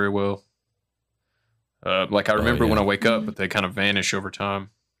dreams very well. Like, I remember when I wake up, but they kind of vanish over time.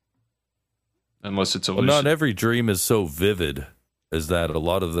 Unless it's a lucid. Not every dream is so vivid as that. A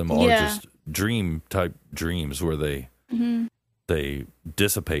lot of them are just dream-type dreams where they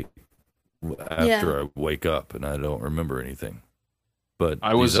dissipate after I wake up and I don't remember anything. But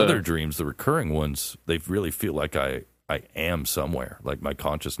these other dreams, the recurring ones, they really feel like I am somewhere, like my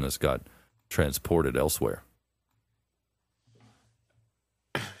consciousness got transported elsewhere.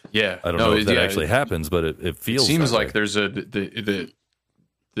 Yeah, I don't know if that actually happens, but it feels. It seems that like way.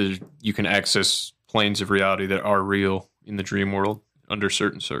 there's you can access planes of reality that are real in the dream world under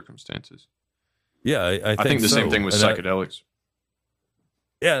certain circumstances. Yeah, I think the same thing with And psychedelics.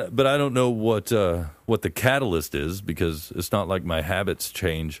 Yeah, but I don't know what the catalyst is, because it's not like my habits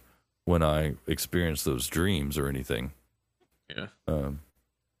change when I experience those dreams or anything. Yeah.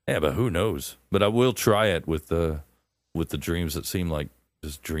 Yeah, but who knows? But I will try it with the dreams that seem like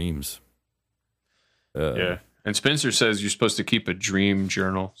just dreams. Yeah. And Spencer says you're supposed to keep a dream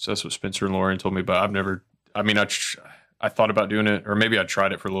journal. So that's what Spencer and Lauren told me, but I've never. I mean, I thought about doing it, or maybe I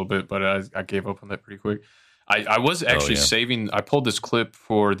tried it for a little bit, but I gave up on that pretty quick. I was actually saving. I pulled this clip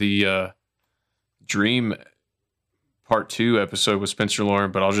for the Dream Part 2 episode with Spencer and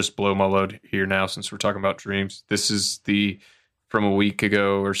Lauren, but I'll just blow my load here now since we're talking about dreams. This is from a week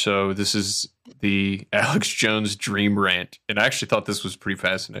ago or so. This is the Alex Jones dream rant, and I actually thought this was pretty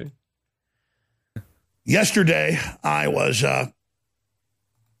fascinating. Yesterday, I was,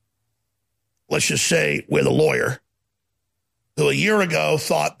 let's just say, with a lawyer who a year ago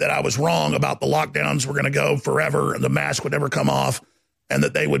thought that I was wrong about the lockdowns were going to go forever and the mask would never come off, and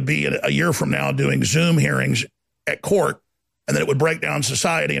that they would be a year from now doing Zoom hearings at court, and that it would break down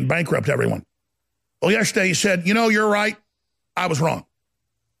society and bankrupt everyone. Well, yesterday he said, you're right. I was wrong.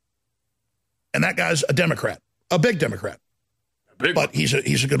 And that guy's a Democrat, a big Democrat, but he's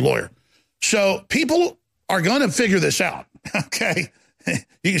a good lawyer. So people are going to figure this out, okay?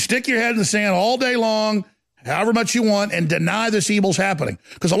 You can stick your head in the sand all day long, however much you want, and deny this evil's happening.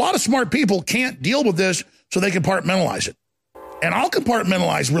 Because a lot of smart people can't deal with this, so they compartmentalize it. And I'll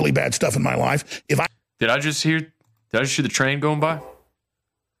compartmentalize really bad stuff in my life. Did I just hear the train going by?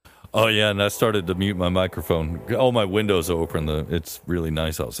 Oh, yeah, and I started to mute my microphone. All my windows are open. It's really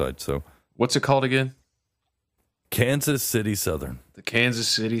nice outside. So, what's it called again? Kansas City Southern. The Kansas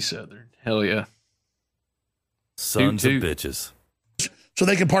City Southern. Hell yeah. Sons of bitches. So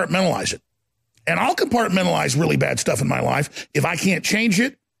they compartmentalize it. And I'll compartmentalize really bad stuff in my life if I can't change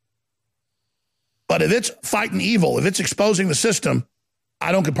it. But if it's fighting evil, if it's exposing the system,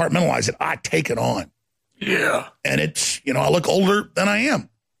 I don't compartmentalize it. I take it on. Yeah. And it's, I look older than I am.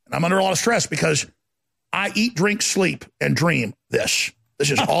 And I'm under a lot of stress because I eat, drink, sleep, and dream this. This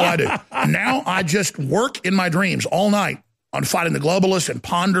is all I do. Now I just work in my dreams all night on fighting the globalists and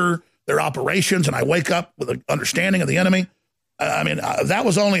ponder their operations, and I wake up with an understanding of the enemy. That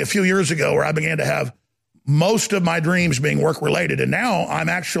was only a few years ago where I began to have most of my dreams being work-related, and now I'm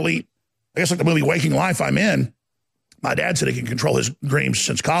actually, I guess like the movie Waking Life I'm in, my dad said he can control his dreams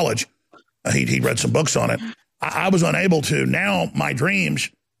since college. He'd read some books on it. I was unable to. Now my dreams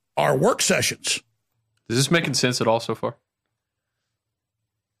are work sessions. Is this making sense at all so far?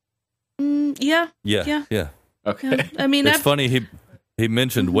 Yeah. Okay. Yeah. I mean, it's funny he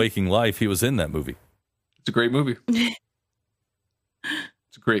mentioned Waking Life. He was in that movie. It's a great movie. It's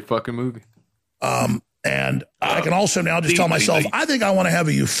a great fucking movie. And I can also now just tell myself, I think I want to have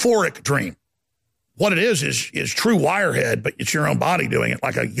a euphoric dream. What it is true wirehead, but it's your own body doing it,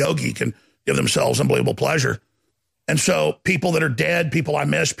 like a yogi can give themselves unbelievable pleasure. And so people that are dead, people I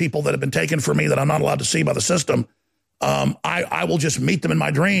miss, people that have been taken from me that I'm not allowed to see by the system, I will just meet them in my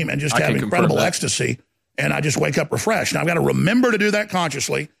dream and just have incredible ecstasy. And I just wake up refreshed. Now, I've got to remember to do that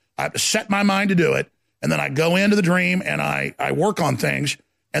consciously. I have to set my mind to do it. And then I go into the dream and I work on things.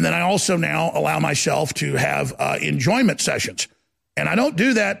 And then I also now allow myself to have enjoyment sessions. And I don't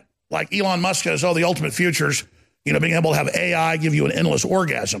do that like Elon Musk says, the ultimate futures, being able to have AI give you an endless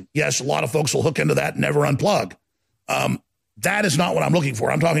orgasm. Yes, a lot of folks will hook into that and never unplug. That is not what I'm looking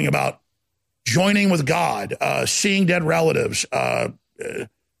for. I'm talking about joining with God, seeing dead relatives,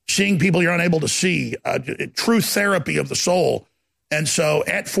 seeing people you're unable to see, true therapy of the soul. And so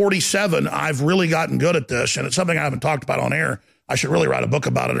at 47, I've really gotten good at this, and it's something I haven't talked about on air. I should really write a book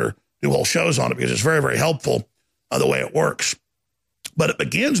about it or do whole shows on it because it's very, very helpful the way it works. But it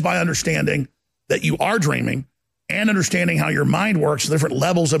begins by understanding that you are dreaming and understanding how your mind works, the different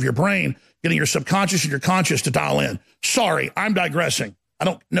levels of your brain, getting your subconscious and your conscious to dial in. Sorry, I'm digressing. I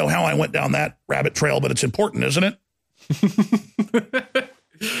don't know how I went down that rabbit trail, but it's important, isn't it?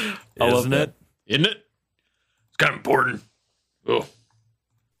 I love that. Isn't it? It's kind of important. Ugh.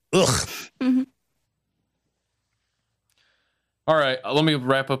 Mm-hmm. All right, let me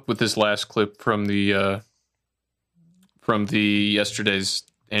wrap up with this last clip from the yesterday's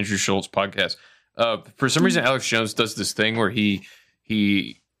Andrew Schultz podcast. For some reason, Alex Jones does this thing where he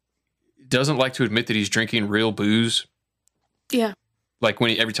doesn't like to admit that he's drinking real booze. Yeah. Like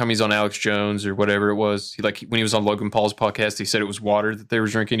every time he's on Alex Jones or whatever it was, when he was on Logan Paul's podcast, he said it was water that they were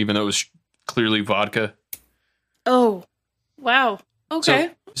drinking, even though it was clearly vodka. Oh, wow.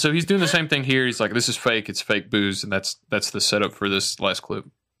 Okay. So he's doing the same thing here. He's like, "This is fake. It's fake booze," and that's the setup for this last clip.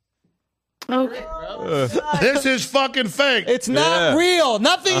 Okay. This is fucking fake. It's not real.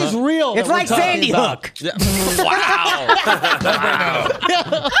 Nothing is real. It's like Sandy Hook. Wow.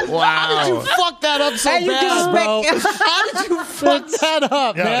 How did you fuck that up so bad, bro? How did you fuck that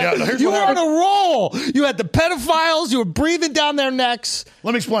up, man? Yeah, you were on a roll. You had the pedophiles. You were breathing down their necks.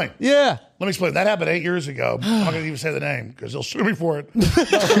 Let me explain. Yeah. Let me explain. That happened 8 years ago. I'm not going to even say the name because they'll sue me for it.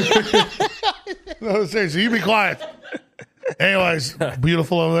 No, seriously, you be quiet. Anyways,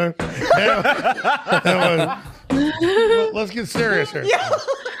 beautiful over there. Anyways, let's get serious here.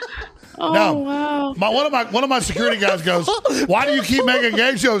 Oh, wow. One of my security guys goes, "Why do you keep making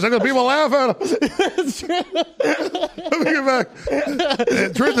game shows?" I go, "People laugh at them." Let me get back.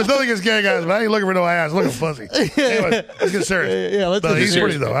 Truth, there's nothing against gay guys, but I ain't looking for no ass. Looking fuzzy. Anyway, let's get serious. Yeah, let's get He's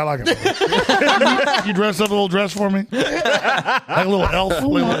serious. pretty though. I like him. You dress up a little dress for me, like a little elf.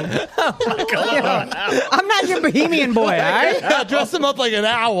 I'm not your bohemian boy, all right? Yeah, dress him up like an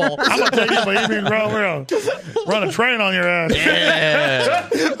owl. I'm gonna take you, baby, run a train on your ass. Yeah.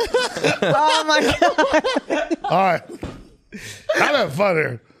 Oh my god! All right, have that fun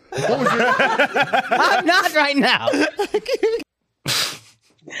here. What was your? I'm not right now.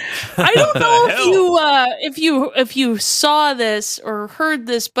 I don't know if you saw this or heard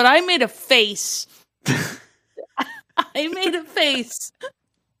this, but I made a face. I made a face.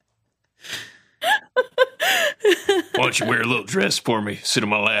 Why don't you wear a little dress for me? Sit on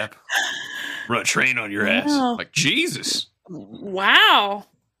my lap. Run a train on your ass. Wow. Like, Jesus. Wow.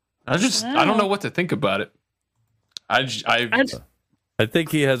 I don't know what to think about it. I think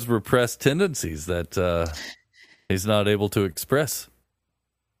he has repressed tendencies that he's not able to express.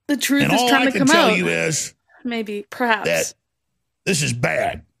 The truth And is all trying I to can come tell out. you is Maybe, perhaps. that this is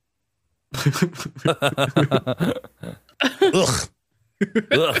bad. Ugh.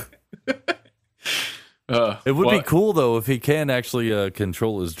 Ugh. It would be cool though if he can actually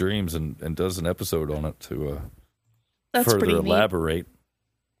control his dreams and does an episode on it to That's further pretty neat. elaborate.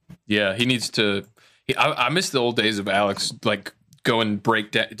 Yeah, he needs to. I miss the old days of Alex, like doing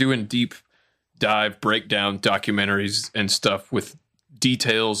deep dive breakdown documentaries and stuff with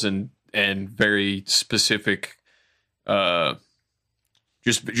details and very specific,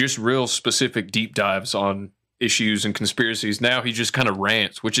 just real specific deep dives on issues and conspiracies. Now he just kind of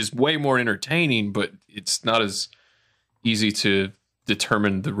rants, which is way more entertaining, but it's not as easy to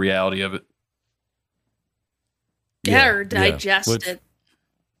determine the reality of it. Yeah, or digest it.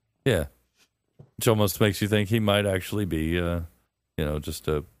 Yeah. Which almost makes you think he might actually be, just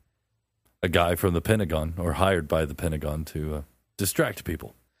a guy from the Pentagon or hired by the Pentagon to distract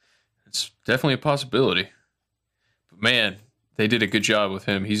people. It's definitely a possibility. But man, they did a good job with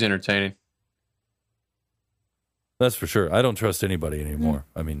him. He's entertaining. That's for sure. I don't trust anybody anymore.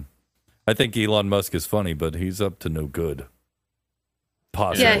 I mean, I think Elon Musk is funny, but he's up to no good.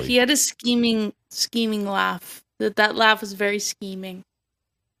 Possibly. Yeah, he had a scheming laugh. That laugh was very scheming.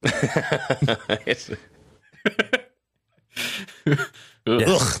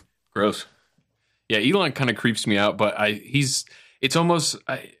 Ugh. Gross. Yeah, Elon kind of creeps me out, but I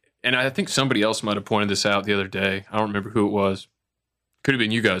think somebody else might have pointed this out the other day. I don't remember who it was. Could have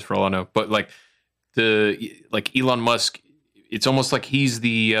been you guys for all I know. But Elon Musk, it's almost like he's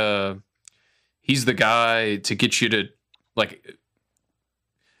the guy to get you to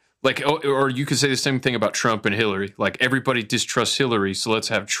or you could say the same thing about Trump and Hillary. Like, everybody distrusts Hillary, so let's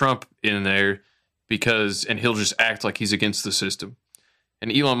have Trump in there and he'll just act like he's against the system.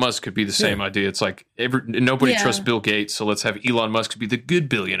 And Elon Musk could be the same idea. It's like nobody trusts Bill Gates, so let's have Elon Musk be the good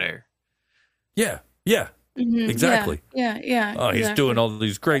billionaire. Yeah, Mm-hmm. exactly. Yeah. Oh, he's doing all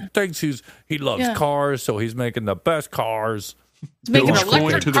these great things. He loves cars, so he's making the best cars. He's making an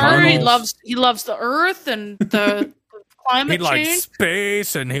electric car. He loves the Earth and the climate he change. likes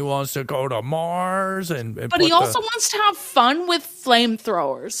space, and he wants to go to Mars. But he also wants to have fun with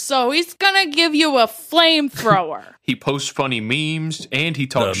flamethrowers, so he's gonna give you a flamethrower. He posts funny memes, and he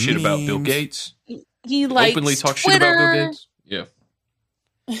talks shit about Bill Gates. He likes openly talks Twitter. shit about Bill Gates. Yeah,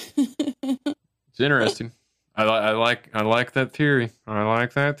 it's interesting. I like that theory.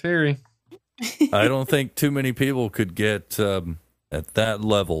 I don't think too many people could get at that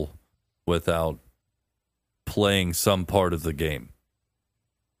level without playing some part of the game.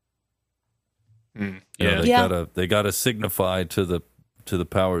 They gotta signify to the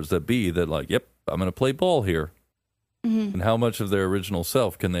powers that be that, like, yep, I'm gonna play ball here. Mm-hmm. And how much of their original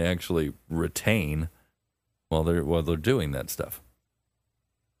self can they actually retain while they're doing that stuff?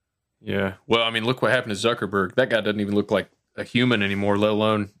 Yeah. Well, I mean, look what happened to Zuckerberg. That guy doesn't even look like a human anymore, let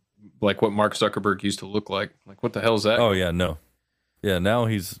alone like what Mark Zuckerberg used to look like. Like, what the hell is that? Oh yeah, no. Yeah, now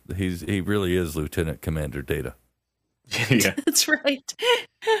he really is Lieutenant Commander Data. Yeah. That's right.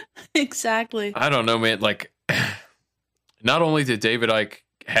 Exactly. I don't know, man. Like, not only did David Icke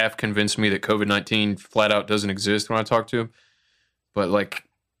half convince me that COVID-19 flat out doesn't exist when I talk to him, but like,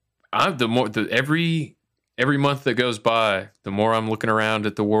 every month that goes by, the more I'm looking around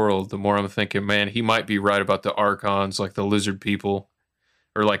at the world, the more I'm thinking, man, he might be right about the Archons, like the lizard people,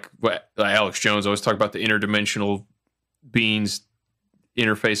 or like what Alex Jones always talk about, the interdimensional beings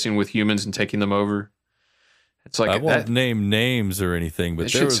interfacing with humans and taking them over. It's like I won't name names or anything,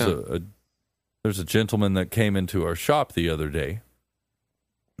 but there's a gentleman that came into our shop the other day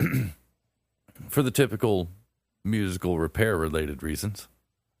for the typical musical repair related reasons.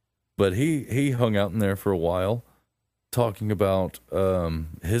 But he hung out in there for a while talking about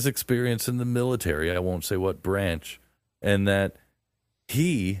his experience in the military. I won't say what branch, and that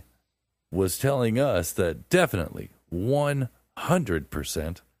he was telling us that definitely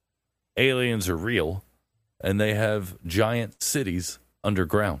 100% aliens are real, and they have giant cities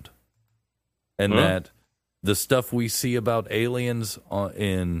underground, and that the stuff we see about aliens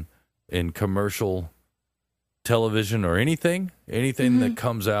in commercial television or anything that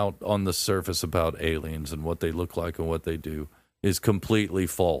comes out on the surface about aliens and what they look like and what they do is completely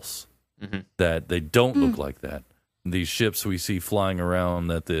false. That they don't look like that. These ships we see flying around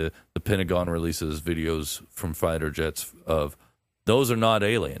that the Pentagon releases videos from fighter jets of, those are not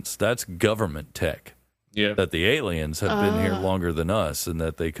aliens. That's government tech. Yeah. That the aliens have been here longer than us and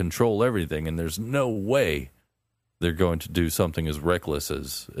that they control everything, and there's no way they're going to do something as reckless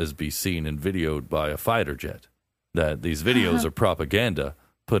as be seen and videoed by a fighter jet. That these videos are propaganda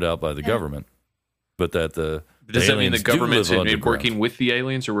put out by the government, but that does that mean the government's working with the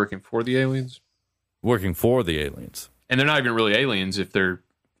aliens or working for the aliens? Working for the aliens. And they're not even really aliens if they're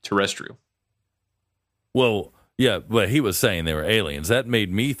terrestrial. Well, yeah, but he was saying they were aliens. That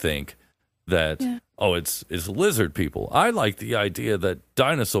made me think that, it's lizard people. I like the idea that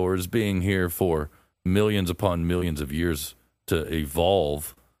dinosaurs being here for millions upon millions of years to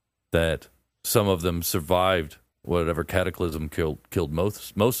evolve, that some of them survived whatever cataclysm killed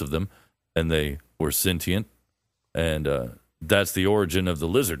most of them, and they were sentient, and that's the origin of the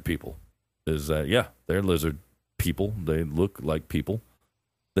lizard people. Is that they're lizard people. They look like people.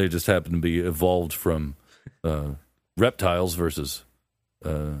 They just happen to be evolved from reptiles versus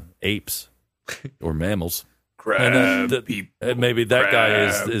apes or mammals. Crab people. And maybe that guy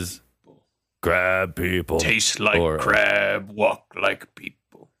is crab people. Taste like crab, walk like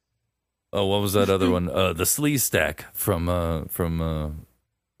people. Oh, what was that other one? The Slee Stack from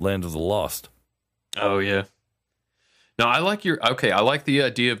Land of the Lost. Oh yeah. No, I like the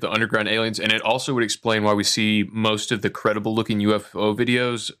idea of the underground aliens, and it also would explain why we see most of the credible looking UFO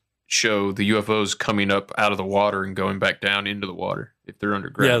videos show the UFOs coming up out of the water and going back down into the water if they're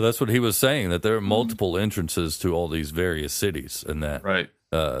underground. Yeah, that's what he was saying, that there are multiple entrances to all these various cities, and that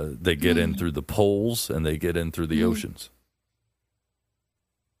they get in through the poles and they get in through the oceans.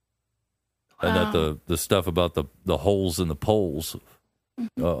 And that the stuff about the holes in the poles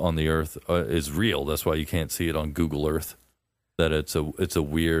on the Earth is real. That's why you can't see it on Google Earth. That it's a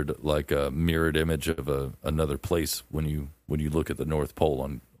weird, like a mirrored image of another place when you look at the North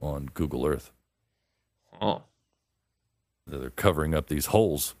Pole on Google Earth. Oh, they're covering up these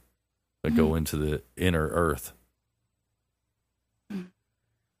holes that go into the inner Earth.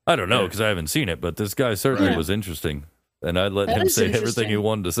 I don't know because I haven't seen it, but this guy certainly was interesting, and I let him say everything he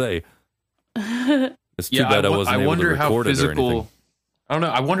wanted to say. It's too bad I wasn't able to record it or anything. I don't know.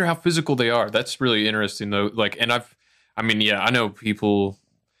 I wonder how physical they are. That's really interesting, though. Like, and I know people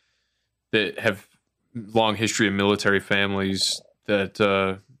that have long history of military families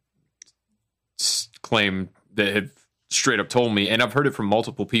that claim that have straight up told me, and I've heard it from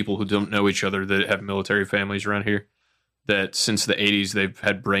multiple people who don't know each other that have military families around here, that since the 80s they've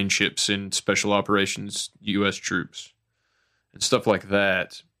had brain chips in special operations U.S. troops and stuff like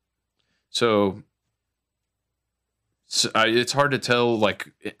that. So it's hard to tell,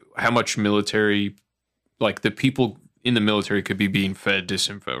 like, how much military, like, the people in the military could be being fed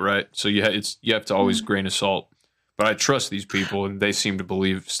disinfo, right? So you have to always grain of salt. But I trust these people, and they seem to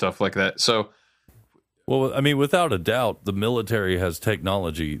believe stuff like that. So, well, I mean, without a doubt, the military has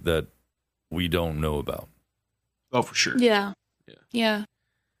technology that we don't know about. Oh, for sure. Yeah.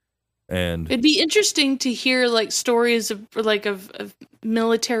 And it'd be interesting to hear like stories of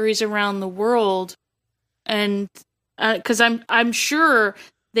militaries around the world, and because I'm sure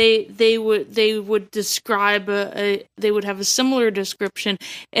they would describe they would have a similar description,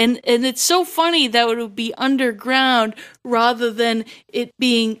 and it's so funny that it would be underground rather than it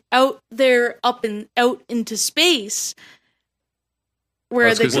being out there out into space.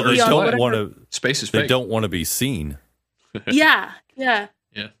 where they could they be on don't whatever. want to. Space is They fake. don't want to be seen. Yeah, yeah.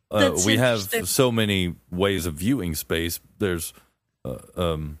 That's We have interesting. so many ways of viewing space. There's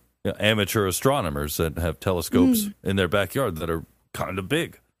amateur astronomers that have telescopes in their backyard that are kind of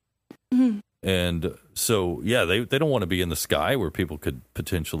big. Mhm. And so, yeah, they don't want to be in the sky where people could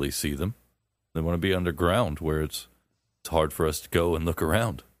potentially see them. They want to be underground where it's hard for us to go and look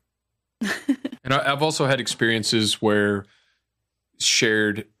around. And I've also had experiences where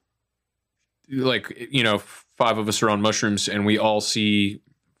shared, like, you know, 5 of us are on mushrooms and we all see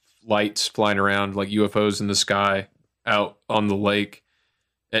lights flying around like UFOs in the sky out on the lake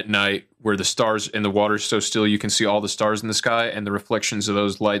at night where the stars and the water's so still you can see all the stars in the sky, and the reflections of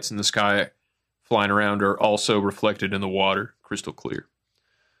those lights in the sky flying around are also reflected in the water, crystal clear.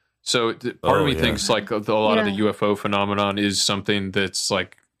 So part of me thinks like a lot of the UFO phenomenon is something that's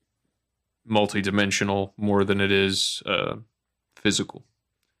like multidimensional more than it is physical.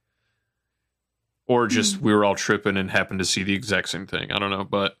 Or just we were all tripping and happened to see the exact same thing. I don't know,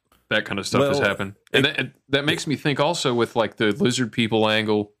 but that kind of stuff has happened. And that makes me think also with like the lizard people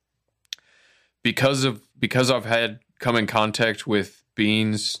angle, because I've had come in contact with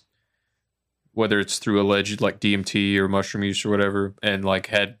beings, whether it's through alleged like DMT or mushroom use or whatever, and like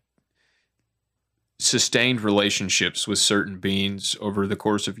had sustained relationships with certain beings over the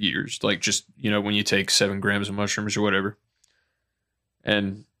course of years, like just, you know, when you take 7 grams of mushrooms or whatever,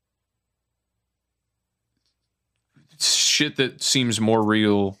 and shit that seems more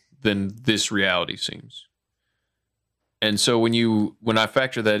real than this reality seems. And so when I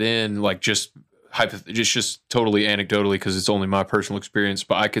factor that in, like just totally anecdotally, because it's only my personal experience,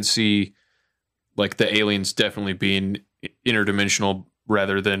 but I could see like the aliens definitely being interdimensional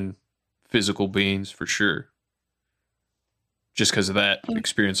rather than physical beings for sure. Just because of that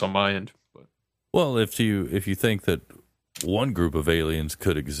experience on my end. But. Well, if you think that one group of aliens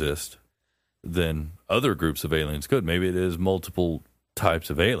could exist, then other groups of aliens could. Maybe it is multiple types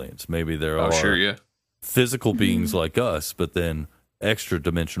of aliens. Maybe there are physical beings like us, but then extra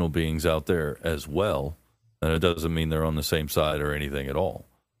dimensional beings out there as well. And it doesn't mean they're on the same side or anything at all.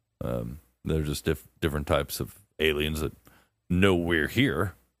 They're just different types of aliens that know we're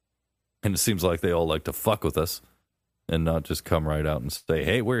here. And it seems like they all like to fuck with us and not just come right out and say,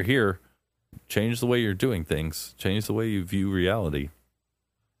 hey, we're here. Change the way you're doing things. Change the way you view reality.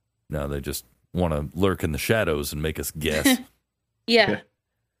 No, they just want to lurk in the shadows and make us guess. Yeah.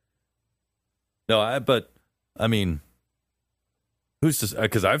 No, but I mean, who's to?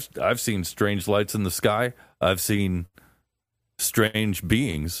 Because I've seen strange lights in the sky. I've seen strange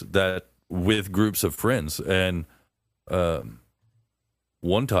beings that with groups of friends, and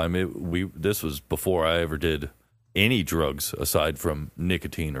one time this was before I ever did any drugs aside from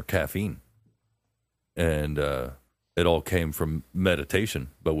nicotine or caffeine, and it all came from meditation.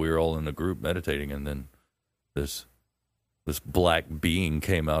 But we were all in a group meditating, and then this black being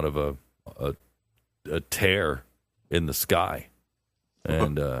came out of a tear in the sky,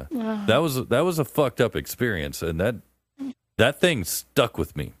 and that was a fucked up experience, and that thing stuck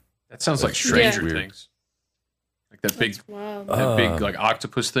with me. That sounds like Stranger Things, like that big like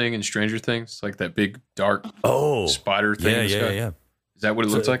octopus thing in Stranger Things, like that big dark spider thing. In the sky. Yeah. Is that what it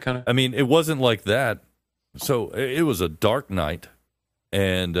looks like? Kind of. I mean, it wasn't like that. So it was a dark night,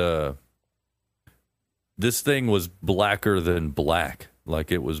 and this thing was blacker than black. Like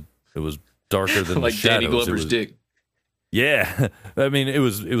it was darker than like the shadows. Danny Glover's dick. Yeah, I mean it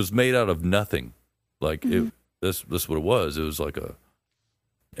was made out of nothing. Like this what it was. It was like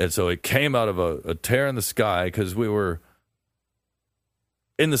and so it came out of a tear in the sky because we were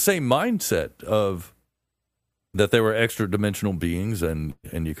in the same mindset of that they were extra dimensional beings and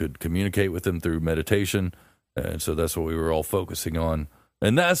you could communicate with them through meditation. And so that's what we were all focusing on.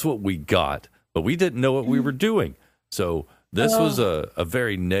 And that's what we got. But we didn't know what we were doing. So this was a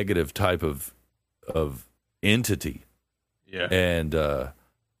very negative type of entity. Yeah. And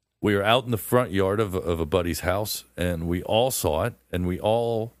we were out in the front yard of a buddy's house, and we all saw it, and we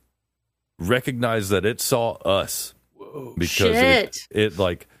all recognized that it saw us. Whoa. Because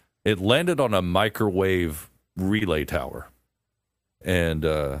it landed on a microwave relay tower, and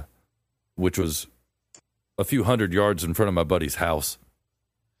which was a few hundred yards in front of my buddy's house,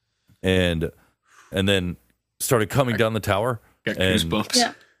 and then started coming down the tower got and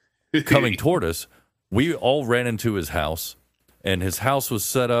goosebumps. coming toward us. We all ran into his house, and his house was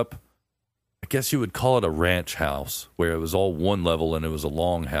set up, I guess you would call it a ranch house, where it was all one level and it was a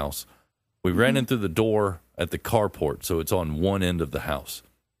long house. We ran in through the door at the carport, so it's on one end of the house.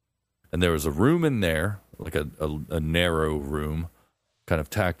 And there was a room in there, like a narrow room, kind of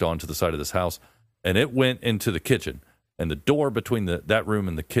tacked onto the side of this house, and it went into the kitchen. And the door between that room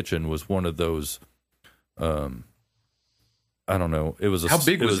and the kitchen was one of those, I don't know. It was how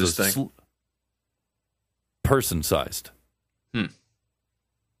big was this thing? Person sized.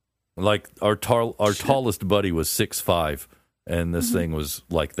 Like our tallest buddy was 6'5", and this thing was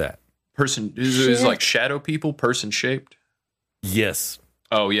like that. Person is like shadow people, person shaped. Yes.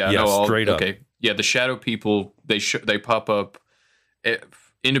 Oh yeah, yeah, no, straight up. Okay, yeah, the shadow people they pop up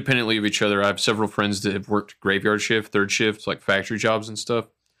independently of each other. I have several friends that have worked graveyard shift, third shifts, like factory jobs and stuff.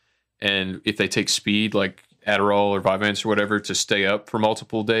 And if they take speed, like Adderall or Vyvanse or whatever, to stay up for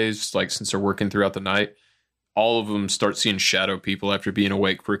multiple days, like since they're working throughout the night, all of them start seeing shadow people after being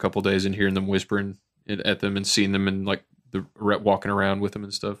awake for a couple days and hearing them whispering at them and seeing them and like the walking around with them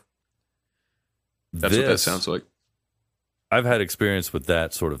and stuff. That's what that sounds like. I've had experience with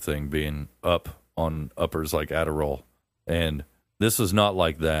that sort of thing, being up on uppers like Adderall, and this is not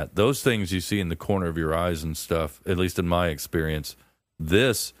like that. Those things you see in the corner of your eyes and stuff, at least in my experience,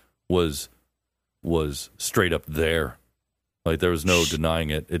 this was straight up there. Like there was no denying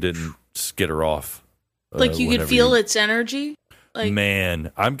it. It didn't skitter off. Like you could feel its energy. Like,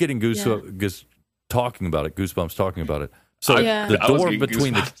 man, I'm getting goosebumps talking about it. Goosebumps talking about it. So the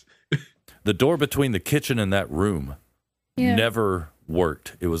door between the kitchen and that room never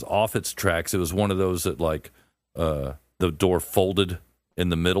worked. It was off its tracks. It was one of those that like the door folded in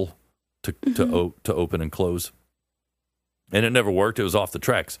the middle to open and close, and it never worked. It was off the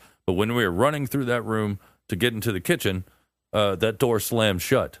tracks. But when we were running through that room to get into the kitchen, that door slammed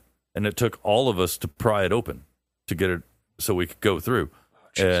shut, and it took all of us to pry it open to get it so we could go through.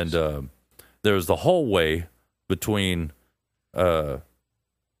 Oh, and there was the hallway between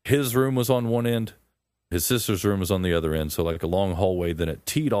his room was on one end, his sister's room was on the other end, so like a long hallway. Then it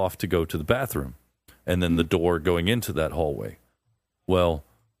teed off to go to the bathroom, and then the door going into that hallway. Well,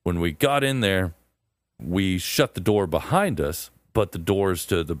 when we got in there, we shut the door behind us, but the doors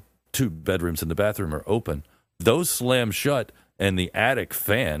to the two bedrooms and the bathroom are open. Those slam shut, and the attic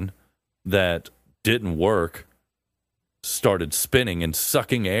fan that didn't work started spinning and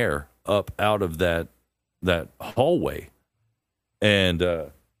sucking air up out of that hallway, and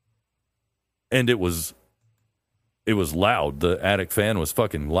it was loud. The attic fan was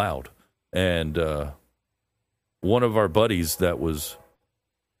fucking loud, and one of our buddies that was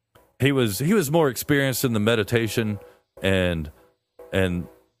he was more experienced in the meditation and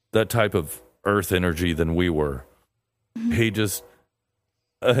that type of earth energy than we were. He just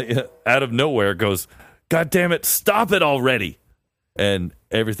out of nowhere goes, "God damn it, stop it already!" And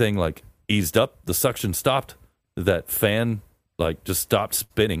everything like eased up. The suction stopped. That fan like just stopped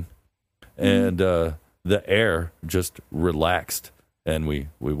spinning, and the air just relaxed. And we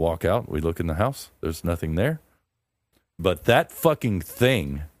walk out. We look in the house. There's nothing there. But that fucking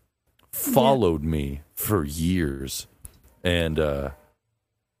thing followed me for years, and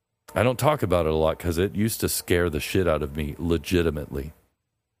I don't talk about it a lot because it used to scare the shit out of me legitimately.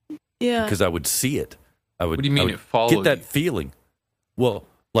 Yeah. Because I would see it. What do you mean it followed get that you? feeling. Well,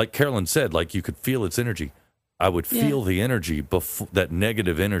 like Carolyn said, like you could feel its energy. I would feel the energy, that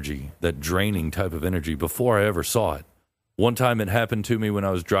negative energy, that draining type of energy before I ever saw it. One time it happened to me when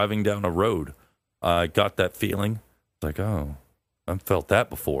I was driving down a road. I got that feeling. Like, oh, I've felt that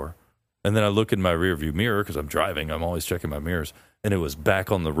before. And then I look in my rearview mirror because I'm driving. I'm always checking my mirrors. And it was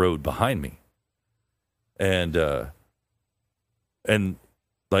back on the road behind me. And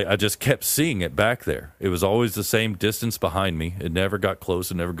like I just kept seeing it back there. It was always the same distance behind me. It never got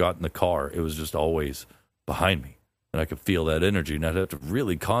close. It never got in the car. It was just always behind me. And I could feel that energy. And I'd have to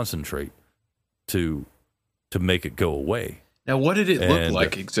really concentrate to make it go away. Now, what did it look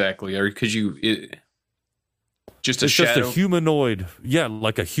like exactly? Or could you... Just a shadow? Just a humanoid,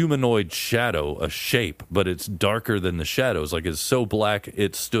 like a humanoid shadow, a shape, but it's darker than the shadows. Like it's so black,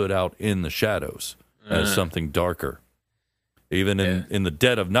 it stood out in the shadows as something darker. Even in the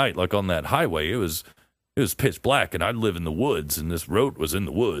dead of night, like on that highway, it was pitch black, and I live in the woods, and this road was in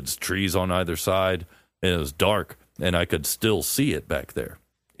the woods, trees on either side, and it was dark, and I could still see it back there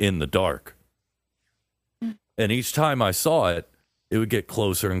in the dark. And each time I saw it, it would get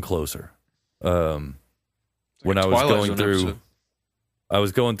closer and closer. When I was going through,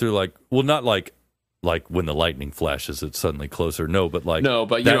 not like when the lightning flashes, it's suddenly closer. No, but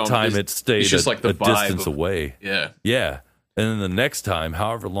that time it stayed just like a distance away. Yeah. And then the next time,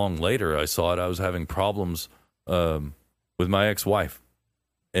 however long later I saw it, I was having problems with my ex-wife.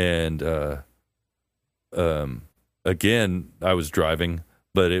 And again, I was driving,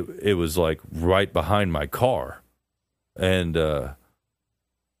 but it was like right behind my car. And then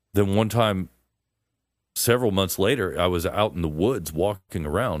one time, several months later, I was out in the woods walking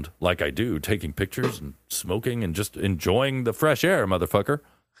around like I do, taking pictures and smoking and just enjoying the fresh air, motherfucker.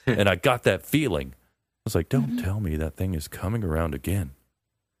 And I got that feeling. I was like, don't tell me that thing is coming around again.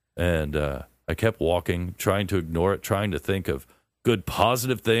 And I kept walking, trying to ignore it, trying to think of good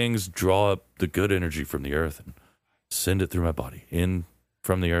positive things, draw up the good energy from the earth and send it through my body, in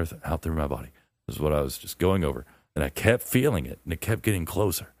from the earth, out through my body. This is what I was just going over. And I kept feeling it, and it kept getting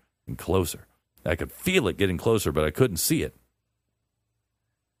closer and closer. I could feel it getting closer, but I couldn't see it.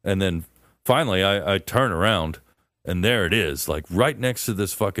 And then finally I turn around, and there it is, like right next to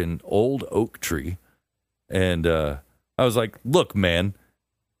this fucking old oak tree. And I was like, look, man,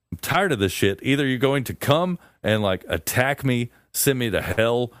 I'm tired of this shit. Either you're going to come and like attack me, send me to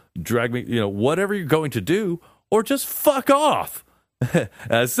hell, drag me, whatever you're going to do, or just fuck off. And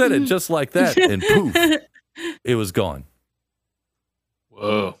I said it just like that, and poof, it was gone.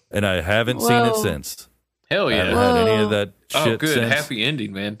 Whoa. And I haven't seen it since. Hell yeah. I haven't had any of that shit Oh, good. since. Happy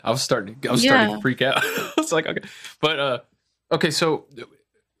ending, man. I was starting to freak out. I was like, okay. But, okay, so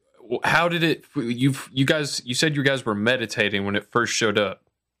how did it, you said you guys were meditating when it first showed up.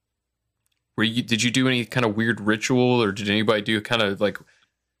 Did you do any kind of weird ritual, or did anybody do kind of like,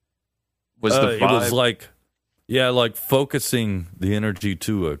 was the vibe? It was like, like focusing the energy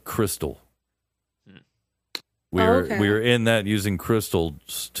to a crystal. We were in that using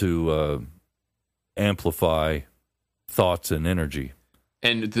crystals to amplify thoughts and energy.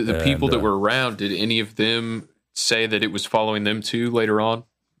 And the people that were around, did any of them say that it was following them too later on?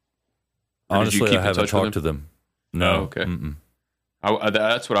 Or honestly, I haven't talked to them. No. Oh, okay.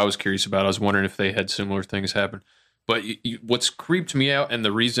 That's what I was curious about. I was wondering if they had similar things happen. But what's creeped me out, and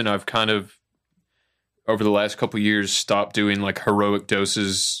the reason I've kind of, over the last couple of years, stopped doing like heroic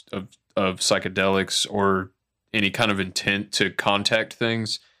doses of psychedelics or any kind of intent to contact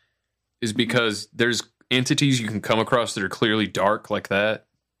things, is because there's entities you can come across that are clearly dark like that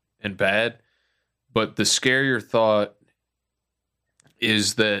and bad. But the scarier thought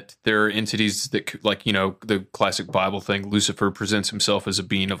is that there are entities that, like, the classic Bible thing, Lucifer presents himself as a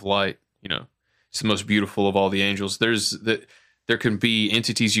being of light. It's the most beautiful of all the angels. There can be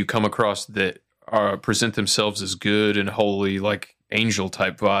entities you come across that present themselves as good and holy, like angel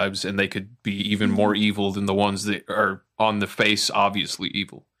type vibes, and they could be even more evil than the ones that are on the face obviously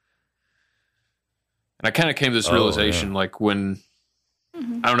evil. And I kind of came to this realization, like when,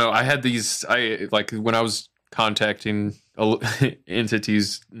 I don't know, I had these, when I was contacting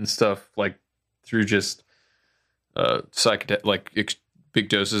entities and stuff, like through just big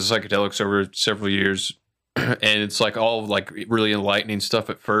doses of psychedelics over several years. And it's like all like really enlightening stuff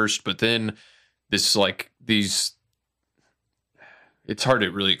at first, but then this like these, it's hard to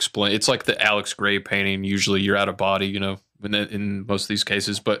really explain. It's like the Alex Gray painting. Usually you're out of body, in most of these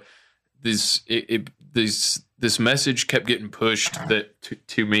cases, but this message kept getting pushed that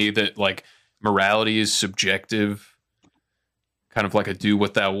to me that like morality is subjective, kind of like a do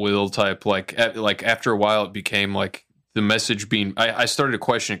what thou will type. Like after a while it became like the message being, I started to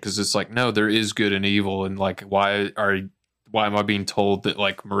question it, because it's like, no, there is good and evil, and like why am I being told that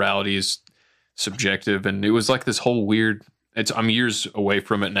like morality is subjective? And it was like this whole weird, I'm years away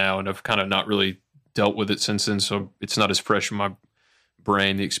from it now, and I've kind of not really dealt with it since then, so it's not as fresh in my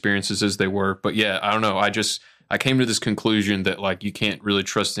brain, the experiences, as they were. But yeah, I don't know, I came to this conclusion that like you can't really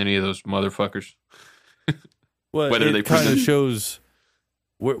trust any of those motherfuckers. Well, whether they kind of shows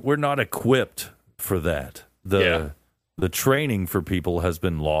we're not equipped for that. The training for people has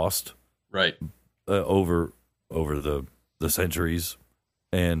been lost, right, over the centuries,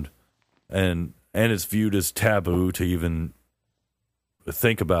 and it's viewed as taboo to even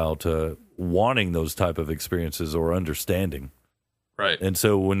think about wanting those type of experiences or understanding. Right. And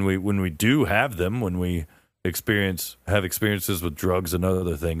so when we do have them, when we have experiences with drugs and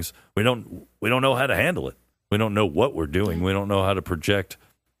other things, we don't know how to handle it. We don't know what we're doing. We don't know how to project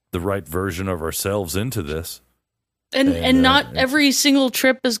the right version of ourselves into this. And not every single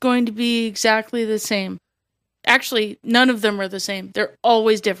trip is going to be exactly the same. Actually, none of them are the same. They're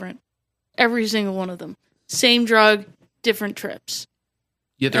always different. Every single one of them. Same drug, different trips.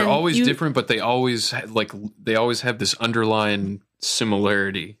 Yeah, they're always different, but they always have this underlying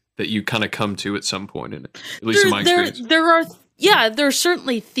similarity that you kind of come to at some point in it. At least in my experience. There are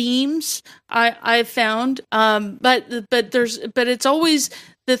certainly themes I've found, but it's always,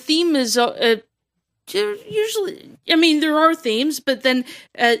 the theme is usually, I mean, there are themes, but then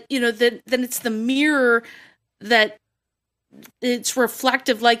then it's the mirror that it's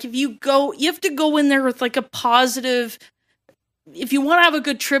reflective. Like if you have to go in there with like a positive. If you want to have a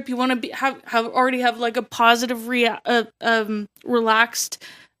good trip, you want to have like a positive, relaxed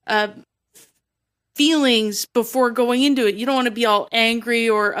feelings before going into it. You don't want to be all angry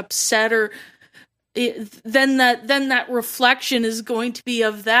or upset or then that reflection is going to be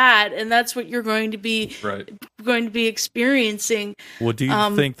of that, and that's what you're going to be experiencing. Well, do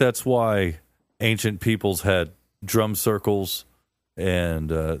you think that's why ancient peoples had drum circles and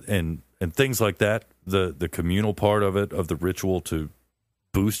things like that? The communal part of it, of the ritual, to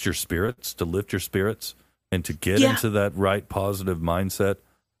boost your spirits, to lift your spirits, and to get into that right positive mindset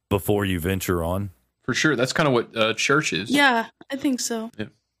before you venture on. For sure, that's kind of what church is. Yeah, I think so. Yeah.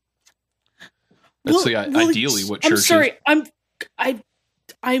 That's ideally what church is. I'm sorry.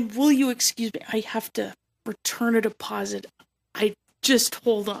 Will you excuse me? I have to return a deposit. Just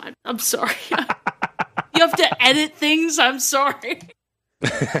hold on. I'm sorry. You have to edit things. I'm sorry.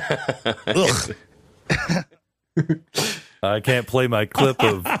 I can't play my clip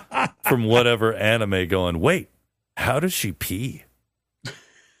from whatever anime going, wait, how does she pee?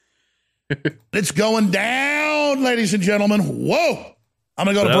 It's going down, ladies and gentlemen. Whoa. I'm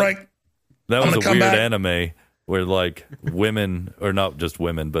going to go to break. That was a weird anime where, like, women, or not just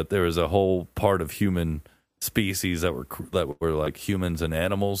women, but there was a whole part of human species that were like humans and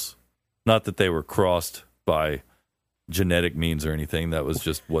animals. Not that they were crossed by genetic means or anything. That was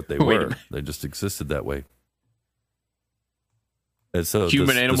just what they were. They just existed that way. And so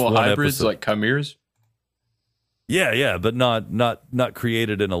human-animal hybrids, like chimeras? Yeah, but not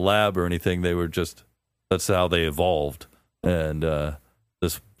created in a lab or anything. They were just, that's how they evolved. And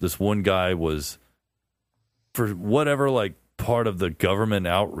this one guy was, for whatever, like, part of the government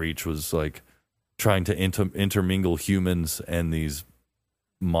outreach was, like, trying to intermingle humans and these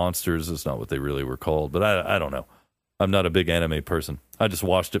monsters. It's not what they really were called, but I don't know. I'm not a big anime person. I just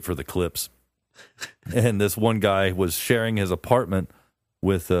watched it for the clips. And this one guy was sharing his apartment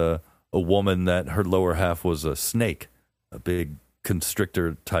with a woman that her lower half was a snake, a big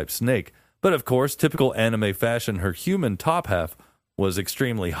constrictor type snake. But of course, typical anime fashion, her human top half was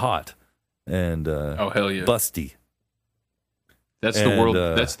extremely hot and hell yeah, busty. That's the world.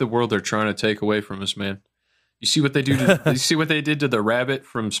 That's the world they're trying to take away from us, man. You see what they do? You see what they did to the rabbit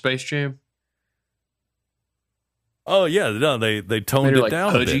from Space Jam? Oh yeah, no, they toned it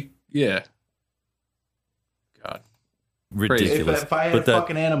down a bit. Yeah. God, ridiculous. If I had a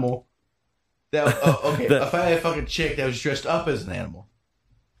fucking animal, if I had a fucking chick that was dressed up as an animal,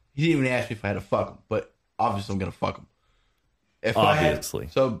 he didn't even ask me if I had to fuck him, but obviously I'm gonna fuck him.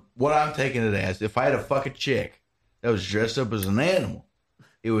 So what I'm taking it as, if I had a fucking chick that was dressed up as an animal,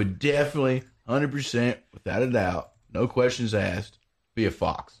 it would definitely, 100%, without a doubt, no questions asked, be a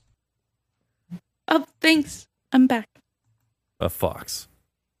fox. Oh, thanks. I'm back. A fox.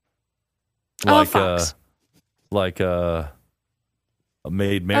 A fox. Like a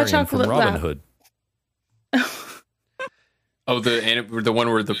Maid Marian from Robin Hood. Oh, the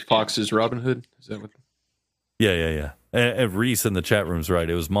one where the fox is Robin Hood? Is that what? Yeah. And Reese in the chat room's right.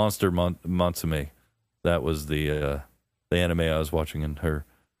 It was Monster Matsume. That was the anime I was watching in her.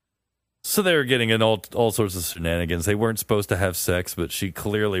 So they were getting in all sorts of shenanigans. They weren't supposed to have sex, but she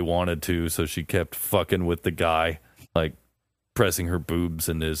clearly wanted to, so she kept fucking with the guy, like pressing her boobs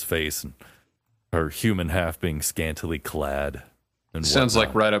into his face, and her human half being scantily clad. And sounds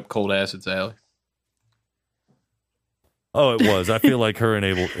like right up Cold Acid's alley. Oh, it was. I feel like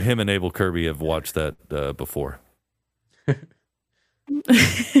him and Abel Kirby have watched that before.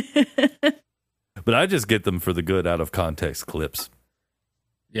 But I just get them for the good out of context clips.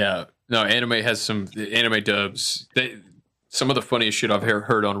 Yeah. No, anime has some anime dubs. Some of the funniest shit I've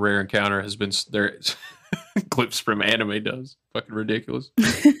heard on Rare Encounter has been their clips from anime dubs. Fucking ridiculous.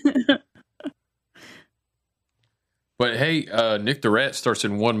 But hey, Nick the Rat starts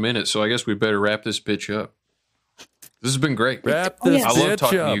in 1 minute, so I guess we better wrap this bitch up. This has been great. Wrap this I love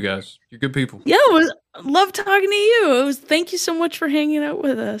talking up. to you guys. You're good people. Yeah, love talking to you. Thank you so much for hanging out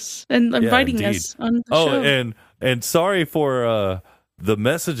with us and inviting us on the show. And sorry for the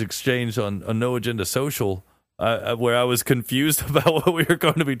message exchange on No Agenda Social, where I was confused about what we were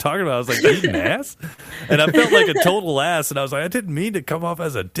going to be talking about. I was like, eating ass? And I felt like a total ass, and I was like, I didn't mean to come off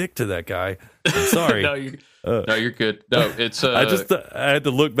as a dick to that guy. I'm sorry. No, you're good. No, it's... I had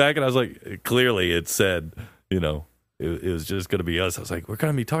to look back, and I was like, clearly it said, it was just going to be us. I was like, we're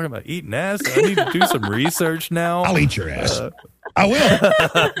going to be talking about eating ass? I need to do some research now. I'll eat your ass. I will.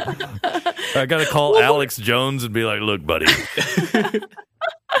 I got to call Alex Jones and be like, look, buddy. You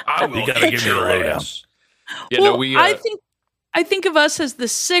got to give me the lowdown. Yeah, I think of us as the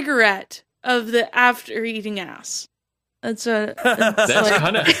cigarette of the after eating ass. That's kind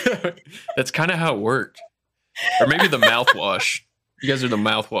of how it worked. Or maybe the mouthwash. You guys are the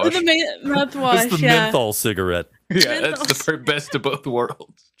mouthwash. Mouthwash. It's the menthol cigarette. Yeah, that's the best of both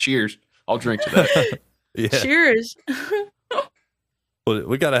worlds. Cheers. I'll drink to that. Yeah. Cheers. Well,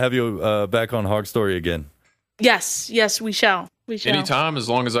 we got to have you back on Hog Story again. Yes, we shall. We shall. Anytime, as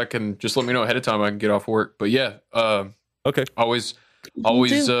long as I can, just let me know ahead of time. I can get off work. But yeah, okay. Always.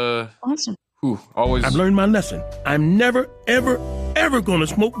 Awesome. Always. I've learned my lesson. I'm never, ever gonna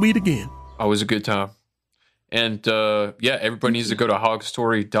smoke weed again. Always a good time. And everybody needs to go to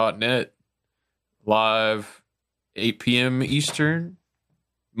hogstory.net live 8 p.m. Eastern,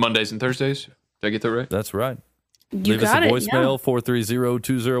 Mondays and Thursdays. Did I get that right? That's right. You Leave got us a it, voicemail,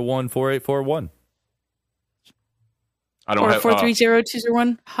 430-201-4841. I don't have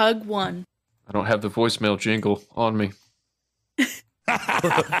 430-201 hug 1. I don't have the voicemail jingle on me. I'm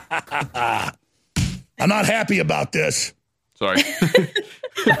not happy about this. Sorry.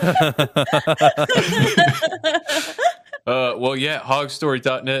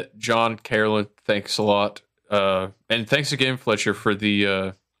 hogstory.net. John, Carolyn, thanks a lot. And thanks again, Fletcher, for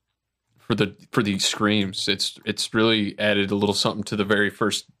the screams. It's really added a little something to the very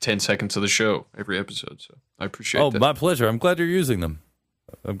first 10 seconds of the show every episode. So I appreciate that. My pleasure. I'm glad you're using them.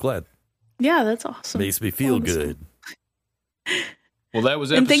 I'm glad. Yeah, that's awesome. Makes me feel good. Well, that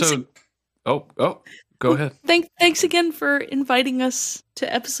was episode. Go ahead. Thanks again for inviting us to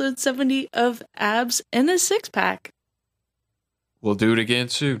episode 70 of Abs and a Six Pack. We'll do it again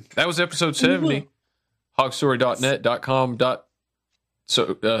soon. That was episode 70. Hogstory.net.com.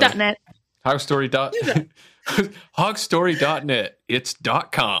 .net. Hogstory.net. It's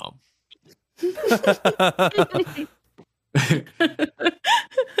 .com.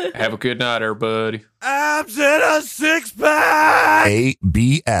 Have a good night, everybody. Abs in a six pack.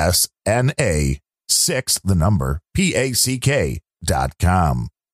 ABSNA 6 PACK.com.